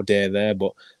 our day there.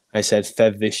 But I said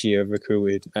Fev this year have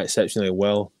recruited exceptionally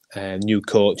well, new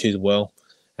coach as well.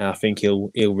 And I think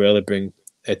he'll really bring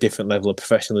a different level of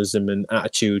professionalism and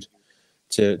attitude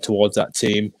towards that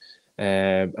team.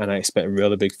 And I expect a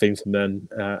really big thing from them.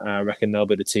 I reckon they'll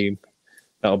be the team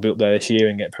that'll be up there this year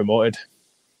and get promoted.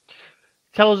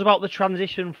 Tell us about the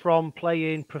transition from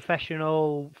playing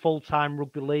professional full-time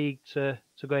rugby league to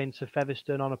going to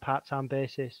Featherstone on a part-time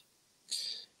basis.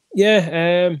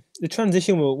 Yeah, the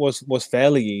transition was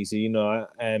fairly easy. My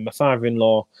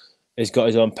father-in-law has got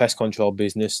his own pest control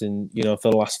business, and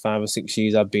for the last 5 or 6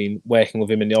 years, I've been working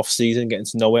with him in the off season, getting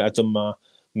to know it. I've done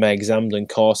my exams and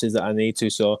courses that I need to.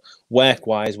 So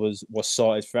work-wise was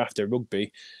sorted for after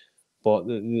rugby. But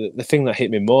the thing that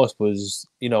hit me most was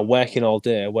working all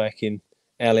day, working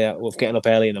early, getting up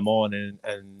early in the morning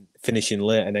and finishing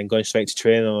late, and then going straight to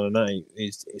training on a night.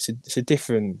 It's a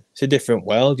different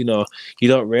world. You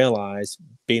don't realise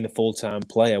being a full-time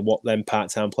player what them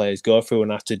part-time players go through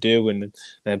and have to do, and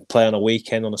then play on a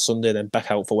weekend on a Sunday, then back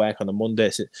out for work on a Monday.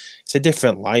 It's a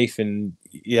different life, and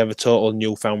you have a total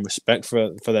newfound respect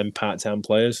for them part-time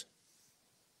players.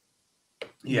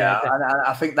 Yeah, and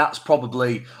I think that's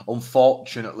probably,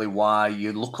 unfortunately, why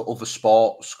you look at other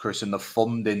sports, Kris, and the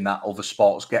funding that other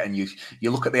sports get. And you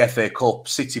look at the FA Cup,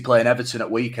 City playing Everton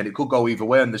at weekend. It could go either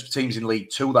way, and there's teams in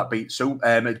League Two that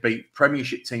beat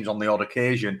Premiership teams on the odd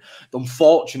occasion.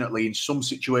 Unfortunately, in some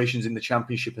situations in the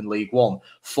Championship and League One,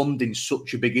 funding's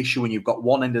such a big issue when you've got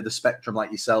one end of the spectrum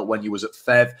like yourself when you was at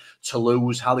Fev,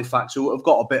 Toulouse, Halifax, who have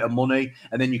got a bit of money,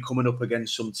 and then you're coming up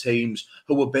against some teams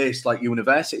who are based like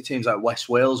university teams like West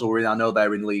Wales, or I know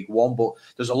they're in League One, but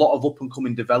there's a lot of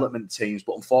up-and-coming development teams.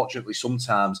 But unfortunately,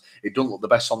 sometimes it doesn't look the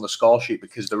best on the score sheet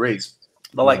because there is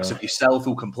the likes of yourself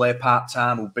who can play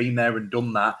part-time, who've been there and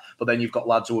done that, but then you've got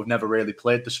lads who have never really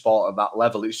played the sport at that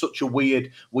level. It's such a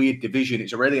weird division.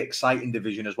 It's a really exciting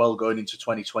division as well going into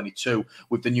 2022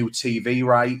 with the new TV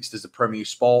rights. There's the Premier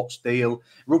Sports deal.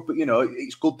 Rugby,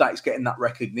 it's good that it's getting that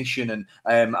recognition, and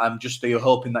I'm just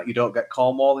hoping that you don't get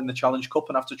Cornwall in the Challenge Cup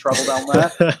and have to travel down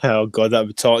there. Oh, God, that would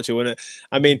be torture, wouldn't it?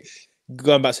 I mean,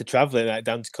 going back to travelling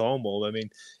down to Cornwall, I mean,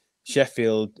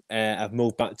 Sheffield, I've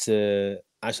moved back to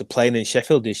actually playing in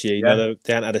Sheffield this year.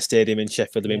 They haven't had a stadium in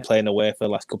Sheffield. They've been playing away for the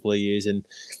last couple of years, and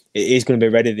it is going to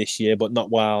be ready this year, but not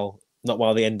while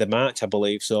the end of March, I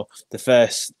believe. So the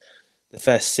first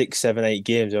 6, 7, 8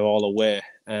 games are all away.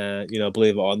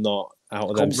 Believe it or not, out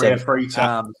of them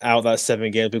out of that 7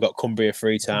 games, we've got Cumbria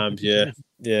 3 times. Yeah.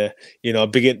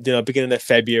 Beginning of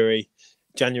February,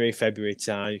 January, February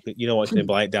time. You know what it's going to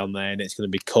be like down there, and it's going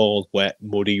to be cold, wet,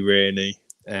 muddy, rainy,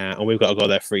 and we've got to go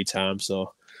there 3 times.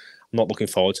 So I'm not looking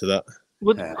forward to that.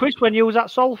 Kris, when you was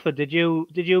at Salford, did you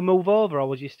move over, or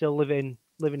was you still living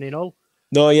in Hull?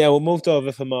 No, we moved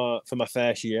over for my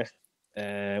first year.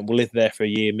 We lived there for a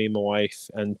year, me and my wife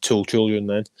and 2 children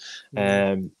then.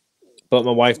 But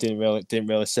my wife didn't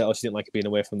really settle. She didn't like being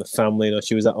away from the family.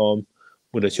 She was at home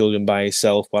with her children by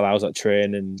herself while I was at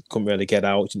training and couldn't really get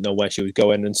out. She didn't know where she was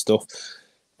going and stuff.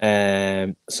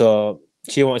 So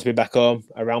she wanted to be back home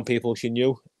around people she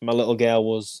knew. My little girl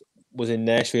was in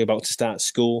nursery about to start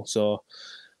school, so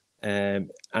and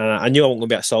I knew I wasn't going to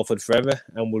be at Salford forever,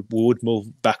 and we would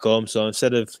move back home. So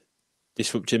instead of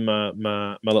disrupting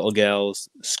my little girl's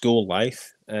school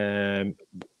life, where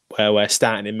we're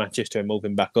starting in Manchester and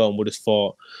moving back home, we just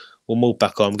thought we'll move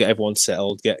back home, get everyone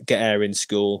settled, get her in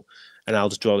school, and I'll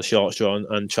just draw the short straw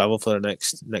and travel for the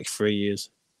next 3 years,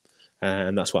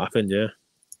 and that's what happened. Yeah.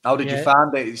 How did you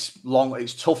find it? It's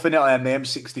tough, innit, on the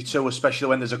M62, especially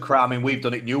when there's a crowd. I mean, we've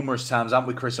done it numerous times, haven't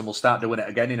we, Kris? And we'll start doing it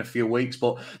again in a few weeks.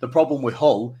 But the problem with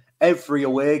Hull, every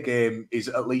away game is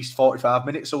at least 45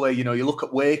 minutes away. You look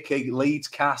at Wakey, Leeds,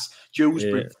 Cass,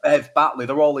 Dewsbury, Bev, Batley,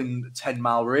 they're all in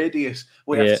 10-mile radius.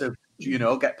 We have to,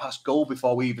 get past goal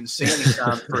before we even see any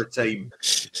time for a team.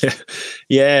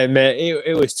 Yeah, mate,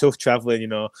 it was tough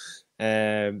travelling,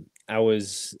 I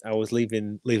was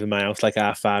leaving my house like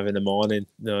 5:30 in the morning,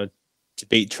 to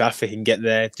beat traffic and get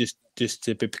there, just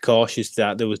to be cautious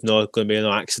that there was going to be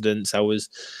no accidents. I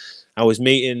was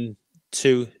meeting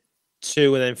two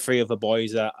and then 3 other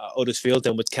boys at Huddersfield,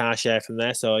 and with car share from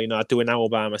there. So I'd do an hour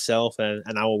by myself and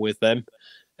an hour with them.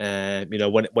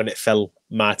 When it fell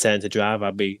my turn to drive,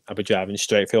 I'd be driving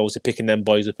straight through. I was picking them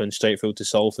boys up and straight through to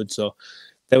Salford. So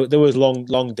there was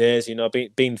long days, you know,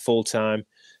 being full time.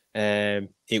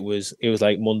 It was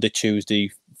like Monday,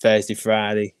 Tuesday, Thursday,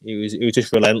 Friday. It was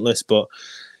just relentless. But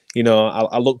you know,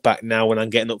 I look back now when I'm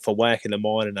getting up for work in the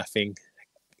morning. I think I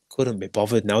couldn't be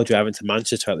bothered now driving to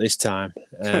Manchester at this time.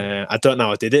 I don't know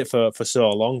how I did it for so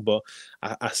long, but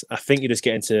I think you just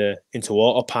get into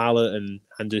autopilot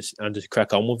and just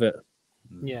crack on with it.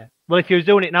 Yeah. Well, if you was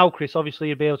doing it now, Kris, obviously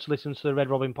you'd be able to listen to the Red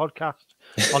Robin podcast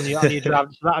on your drive.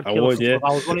 So that'd kill a couple of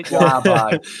hours, wouldn't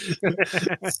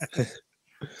it?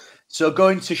 So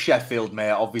going to Sheffield,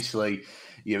 mate, obviously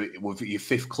with your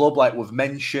fifth club, like we've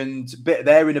mentioned,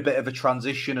 they're in a bit of a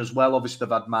transition as well. Obviously,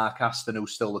 they've had Mark Aston,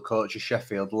 who's still the coach of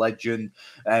Sheffield, legend,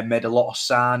 made a lot of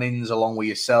signings along with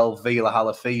yourself, Vila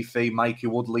Halafifi, Mikey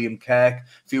Wood, Liam Kirk,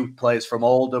 a few players from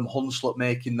Oldham, Hunslet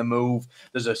making the move.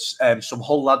 There's some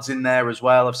Hull lads in there as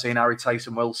well. I've seen Harry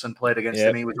Tyson-Wilson played against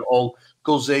him. He was at Hull.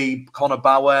 Guzzi, Conor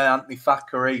Bauer, Anthony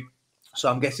Thackeray. So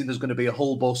I'm guessing there's going to be a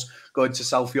Hull bus going to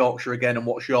South Yorkshire again. And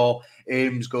what's your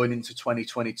aims going into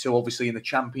 2022? Obviously in the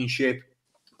Championship,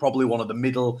 probably one of the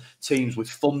middle teams with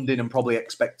funding and probably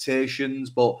expectations,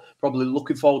 but probably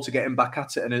looking forward to getting back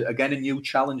at it. And again, a new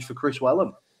challenge for Kris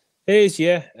Welham. It is,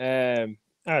 yeah.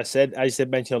 As I said,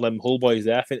 mention all them Hull boys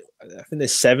there. I think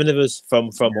there's 7 of us from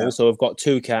Hull, so we've got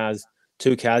two cars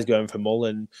going from Hull,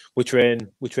 and we train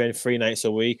 3 nights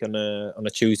a week on a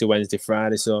Tuesday, Wednesday,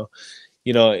 Friday. So,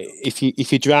 you know, if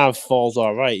you drive falls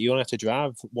all right, you only have to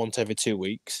drive once every 2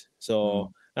 weeks.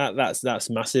 So that's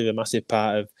massive, a massive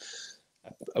part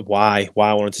of why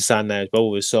I wanted to sign there as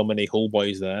well. There's so many Hull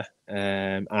boys there,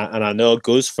 and I know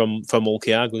Guz from Hull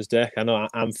Kingston Rovers. I know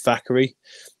I'm Thackeray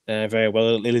very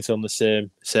well. He lives on the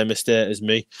same estate as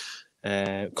me.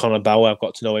 Conor Bauer, I've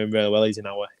got to know him really well. He's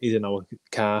in our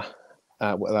car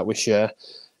that we share.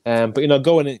 But you know,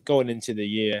 going into the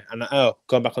year, and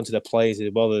going back onto the players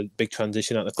as well, the big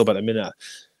transition at the club at the minute.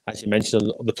 As you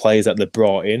mentioned, the players that they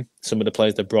brought in, some of the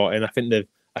players they brought in. I think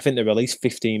they released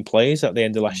 15 players at the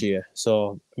end of last year.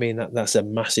 So I mean, that's a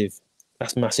massive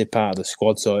part of the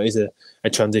squad. So it is a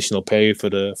transitional period for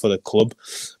the club,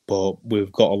 but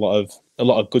we've got a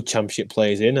lot of good Championship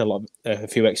players in, a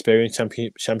few experienced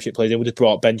Championship players in. We just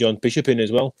brought Ben Jones Bishop in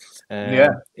as well.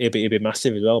 He'll be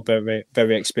massive as well. Very,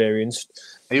 very experienced.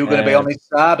 Are you going to be on his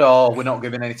side, or we're not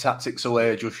giving any tactics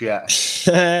away just yet?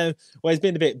 Well, it's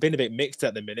been a bit mixed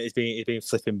at the minute. He's been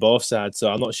flipping both sides, so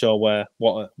I'm not sure where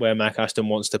Mark Aston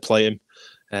wants to play him.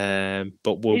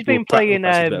 But he's been playing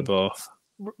both.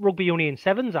 Rugby Union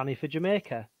Sevens, Annie, for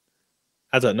Jamaica.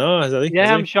 I don't know.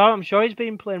 I'm sure he's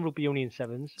been playing Rugby Union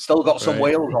Sevens. Still got some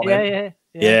wheels on him.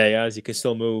 Yeah. As he can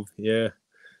still move. Yeah.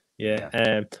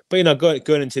 But you know,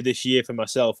 going into this year for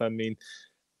myself, I mean,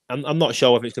 I'm not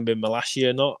sure if it's going to be my last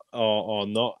year or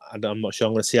not. I'm not sure.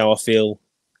 I'm going to see how I feel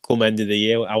come end of the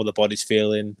year, how the body's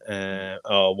feeling,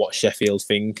 or what Sheffield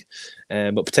think.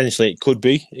 But potentially it could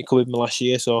be my last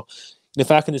year. So if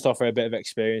I can just offer a bit of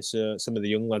experience to some of the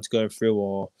young lads going through,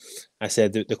 or I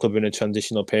said the club in a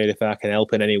transitional period, if I can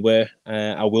help in any way,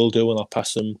 I will do, and I'll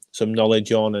pass some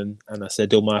knowledge on, and I said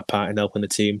do my part in helping the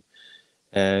team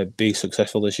be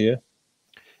successful this year.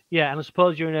 Yeah, and I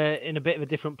suppose you're in a bit of a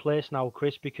different place now,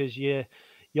 Kris, because you're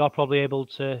probably able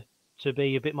to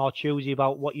be a bit more choosy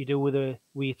about what you do with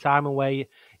your time, and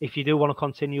if you do want to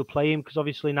continue playing, because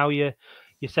obviously now you're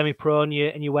semi-pro and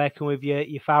you're working with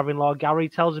your father-in-law Gary.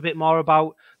 Tell us a bit more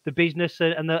about the business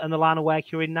and the line of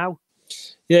work you're in now.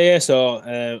 Yeah.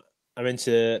 So I'm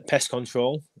into pest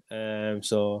control. Plenty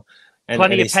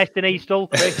of pests in East Hull,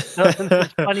 Kris.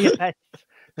 There's plenty of pests.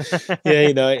 Yeah,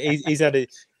 you know, he's had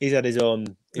his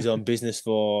own business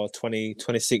for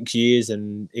 26 years,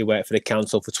 and he worked for the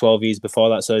council for 12 years before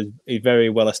that. So he's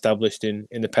very well established in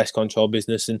the pest control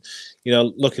business. And you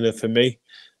know, looking for me,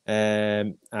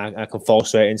 I can fall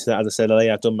straight into that. As I said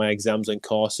earlier, I've done my exams and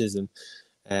courses, and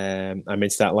I'm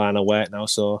into that line of work now.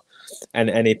 So, and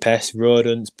any pests,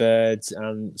 rodents, birds,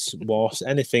 ants, wasps,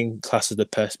 anything classed as a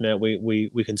pest, mate,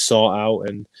 we can sort out.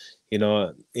 And you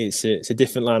know, it's a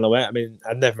different line of work. I mean,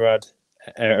 I've never had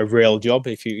a real job,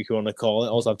 if you want to call it.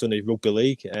 All I've done is rugby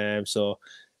league. So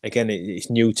again, it's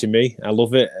new to me. I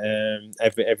love it.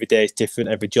 Every day is different.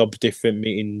 Every job's different.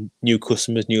 Meeting new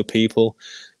customers, new people.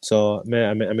 So, mate,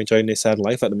 I'm enjoying this side of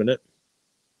life at the minute.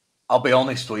 I'll be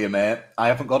honest with you, mate. I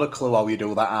haven't got a clue how you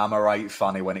do that I'm a right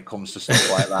fanny when it comes to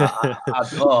stuff like that. I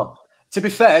don't. To be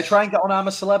fair, try and get on I'm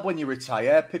a Celeb when you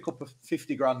retire. Pick up a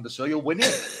 50 grand or so, you'll win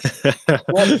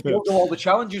it. You'll do all the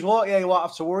challenges, won't you? You won't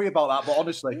have to worry about that. But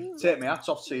honestly, take my hats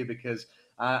off to you, because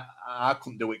I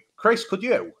couldn't do it. Kris, could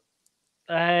you?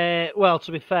 Well,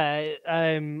 to be fair,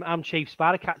 I'm chief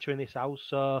spider catcher in this house,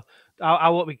 so I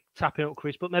won't be tapping up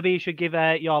Kris. But maybe you should give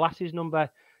your lass's number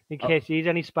in case there's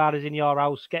any spiders in your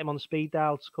house, get them on speed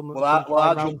dial to come. Well,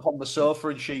 I jump on the sofa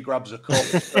and she grabs a cup.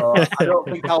 So I don't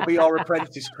think I'll be your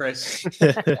apprentice, Kris.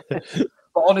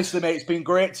 But honestly, mate, it's been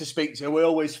great to speak to you. We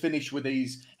always finish with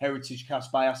these Heritage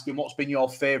Casts by asking what's been your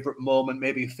favourite moment,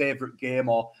 maybe a favourite game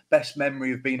or best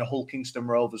memory of being a Hull Kingston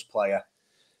Rovers player.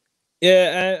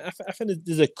 Yeah, I think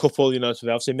there's a couple, you know, so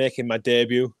obviously making my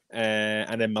debut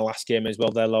and then my last game as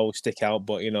well. They'll always stick out.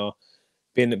 But, you know,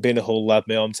 being a Hull lad,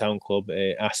 my hometown club,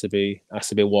 it has to be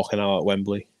walking out at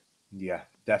Wembley. Yeah.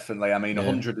 Definitely. I mean,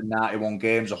 191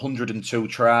 games, 102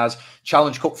 tries,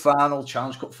 Challenge Cup final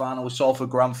with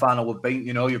Salford Grand Final.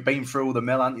 You've been through the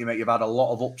mill, haven't you, mate? You've had a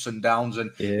lot of ups and downs,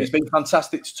 and it's been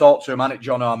fantastic to talk to him, hasn't it,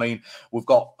 Jono? I mean, we've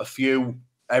got a few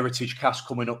Heritage Casts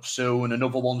coming up soon.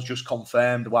 Another one's just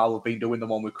confirmed while we've been doing the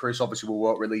one with Kris. Obviously, we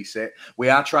won't release it. We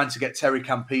are trying to get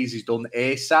𝐂𝐿𝐴𝐼𝐸𝐺𝐸 done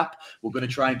ASAP. We're going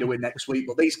to try and do it next week.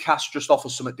 But these casts just offer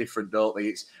something different, don't they?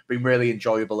 It's been really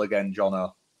enjoyable again,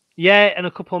 Jono. Yeah, and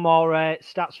a couple more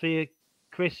stats for you,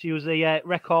 Kris. He was the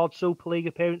record Super League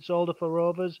appearance holder for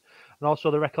Rovers and also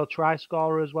the record try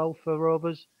scorer as well for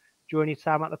Rovers during his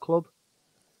time at the club.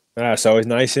 That's always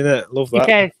nice, isn't it? Love that.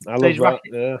 Yeah, I love that.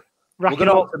 Yeah. We're going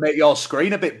to have to make your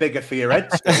screen a bit bigger for your head.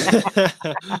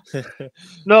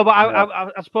 No, but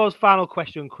I suppose final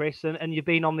question, Kris, and you've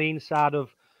been on the inside of,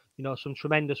 you know, some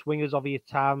tremendous wingers of your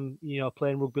time, you know,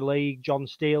 playing rugby league, John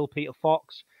Steele, Peter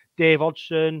Fox, Dave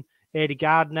Hodgson, Eddie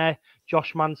Gardner,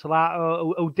 Josh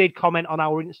Mantellato, who did comment on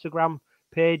our Instagram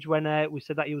page when we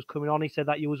said that he was coming on. He said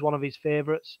that you was one of his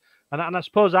favourites. And I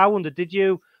suppose I wondered,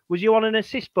 was you on an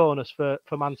assist bonus for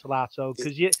Mantellato?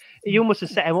 Because you must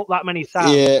have set him up that many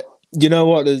times. Yeah. You know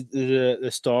what? There's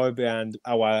the story behind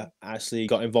how I actually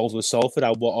got involved with Salford.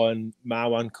 I went on my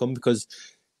one come because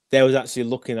they was actually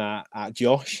looking at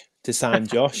Josh to sign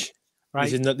Josh. Right.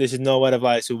 This is no word of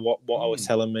lie to what I was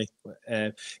telling me.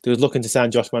 They was looking to sign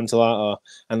Josh Mantellato,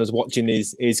 and I was watching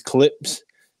his clips.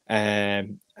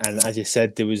 And as you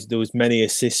said, there was many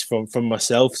assists from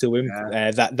myself to him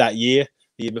that year,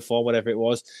 the year before, whatever it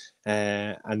was.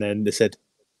 And then they said,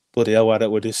 "Bloody hell, why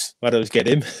don't we just get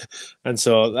him?" And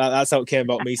so that's how it came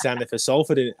about me signing for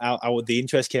Salford. How the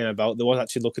interest came about. They was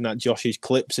actually looking at Josh's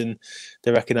clips, and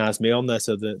they recognised me on there,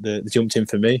 so they jumped in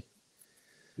for me.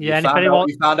 Yeah,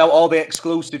 you found out all the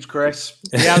exclusives, Kris.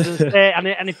 Yeah, I was going to say,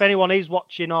 and if anyone is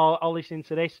watching or listening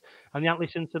to this and they haven't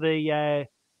listened to the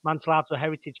Mantellato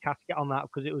Heritage Cast, get on that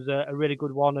because it was a really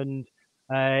good one, and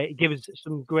it gives us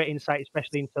some great insight,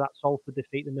 especially into that Salford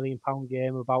defeat, the £1 million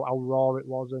game, about how raw it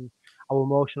was and how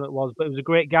emotional it was. But it was a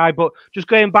great guy. But just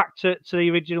going back to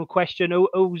the original question,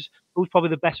 who's probably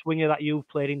the best winger that you've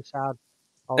played inside?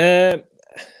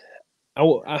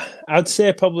 I'd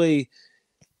say probably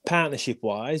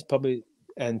partnership-wise, probably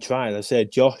and trying. I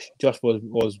said Josh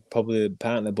was probably the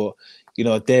partner, but you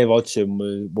know Dave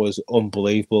Hodgson was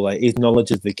unbelievable. Like his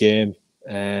knowledge of the game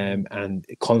and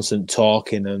constant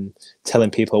talking and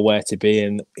telling people where to be,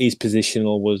 and his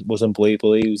positional was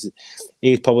unbelievable. He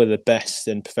was probably the best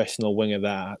and professional winger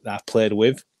that I've played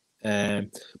with.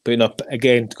 But you know,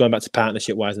 again, going back to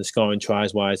partnership-wise and scoring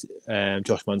tries-wise,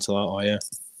 Josh Mantellato, yeah.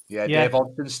 Yeah, Dave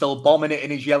Hodgson's still bombing it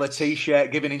in his yellow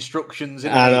T-shirt, giving instructions.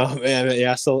 I know.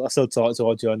 Yeah, I still talk to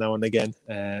Hodgio now and again.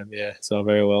 Yeah, so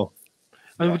very well.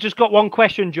 And we've just got one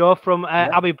question, Joe, from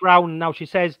Abby Brown. Now she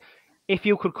says, if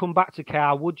you could come back to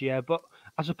Car, would you? But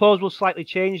I suppose we'll slightly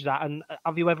change that. And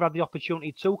have you ever had the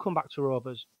opportunity to come back to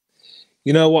Rovers?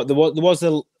 You know what? There was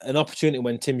an opportunity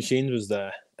when Tim Sheens was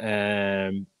there.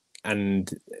 And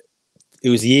it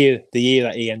was the year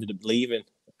that he ended up leaving.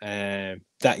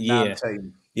 That year.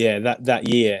 19. Yeah, that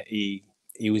year he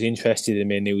was interested in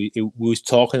me, and he was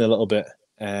talking a little bit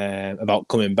about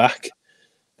coming back,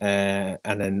 and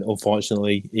then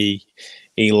unfortunately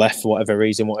he left for whatever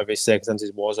reason, whatever his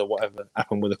circumstances was, or whatever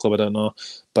happened with the club, I don't know.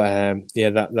 But yeah,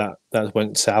 that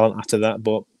went silent after that.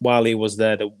 But while he was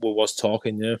there, we was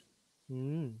talking. Yeah.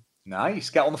 Mm. Nice.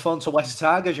 Get on the phone to West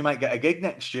Tigers. You might get a gig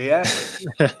next year.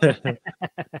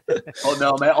 Oh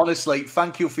no, mate. Honestly,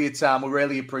 thank you for your time. We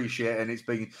really appreciate it, and it's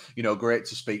been, you know, great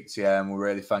to speak to you. And we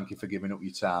really thank you for giving up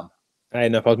your time. Hey,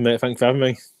 no problem, mate. Thanks for having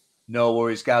me. No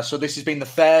worries, guys. So this has been the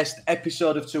first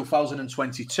episode of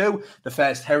 2022, the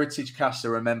first Heritage Cast.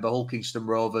 Remember, Hull Kingston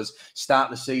Rovers start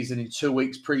the season in 2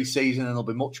 weeks pre-season, and there'll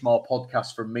be much more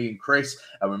podcasts from me and Kris.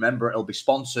 And remember, it'll be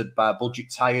sponsored by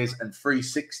Budget Tyres and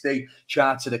 360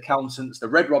 Chartered Accountants, the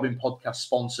Red Robin podcast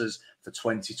sponsors for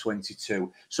 2022.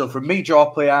 So from me, Joe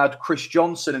Playard, Chris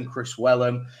Johnson and Kris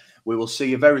Welham, we will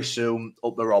see you very soon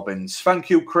up the Robins. Thank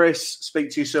you, Kris. Speak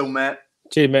to you soon, mate.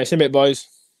 Cheers, mate. See you, mate,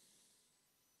 boys.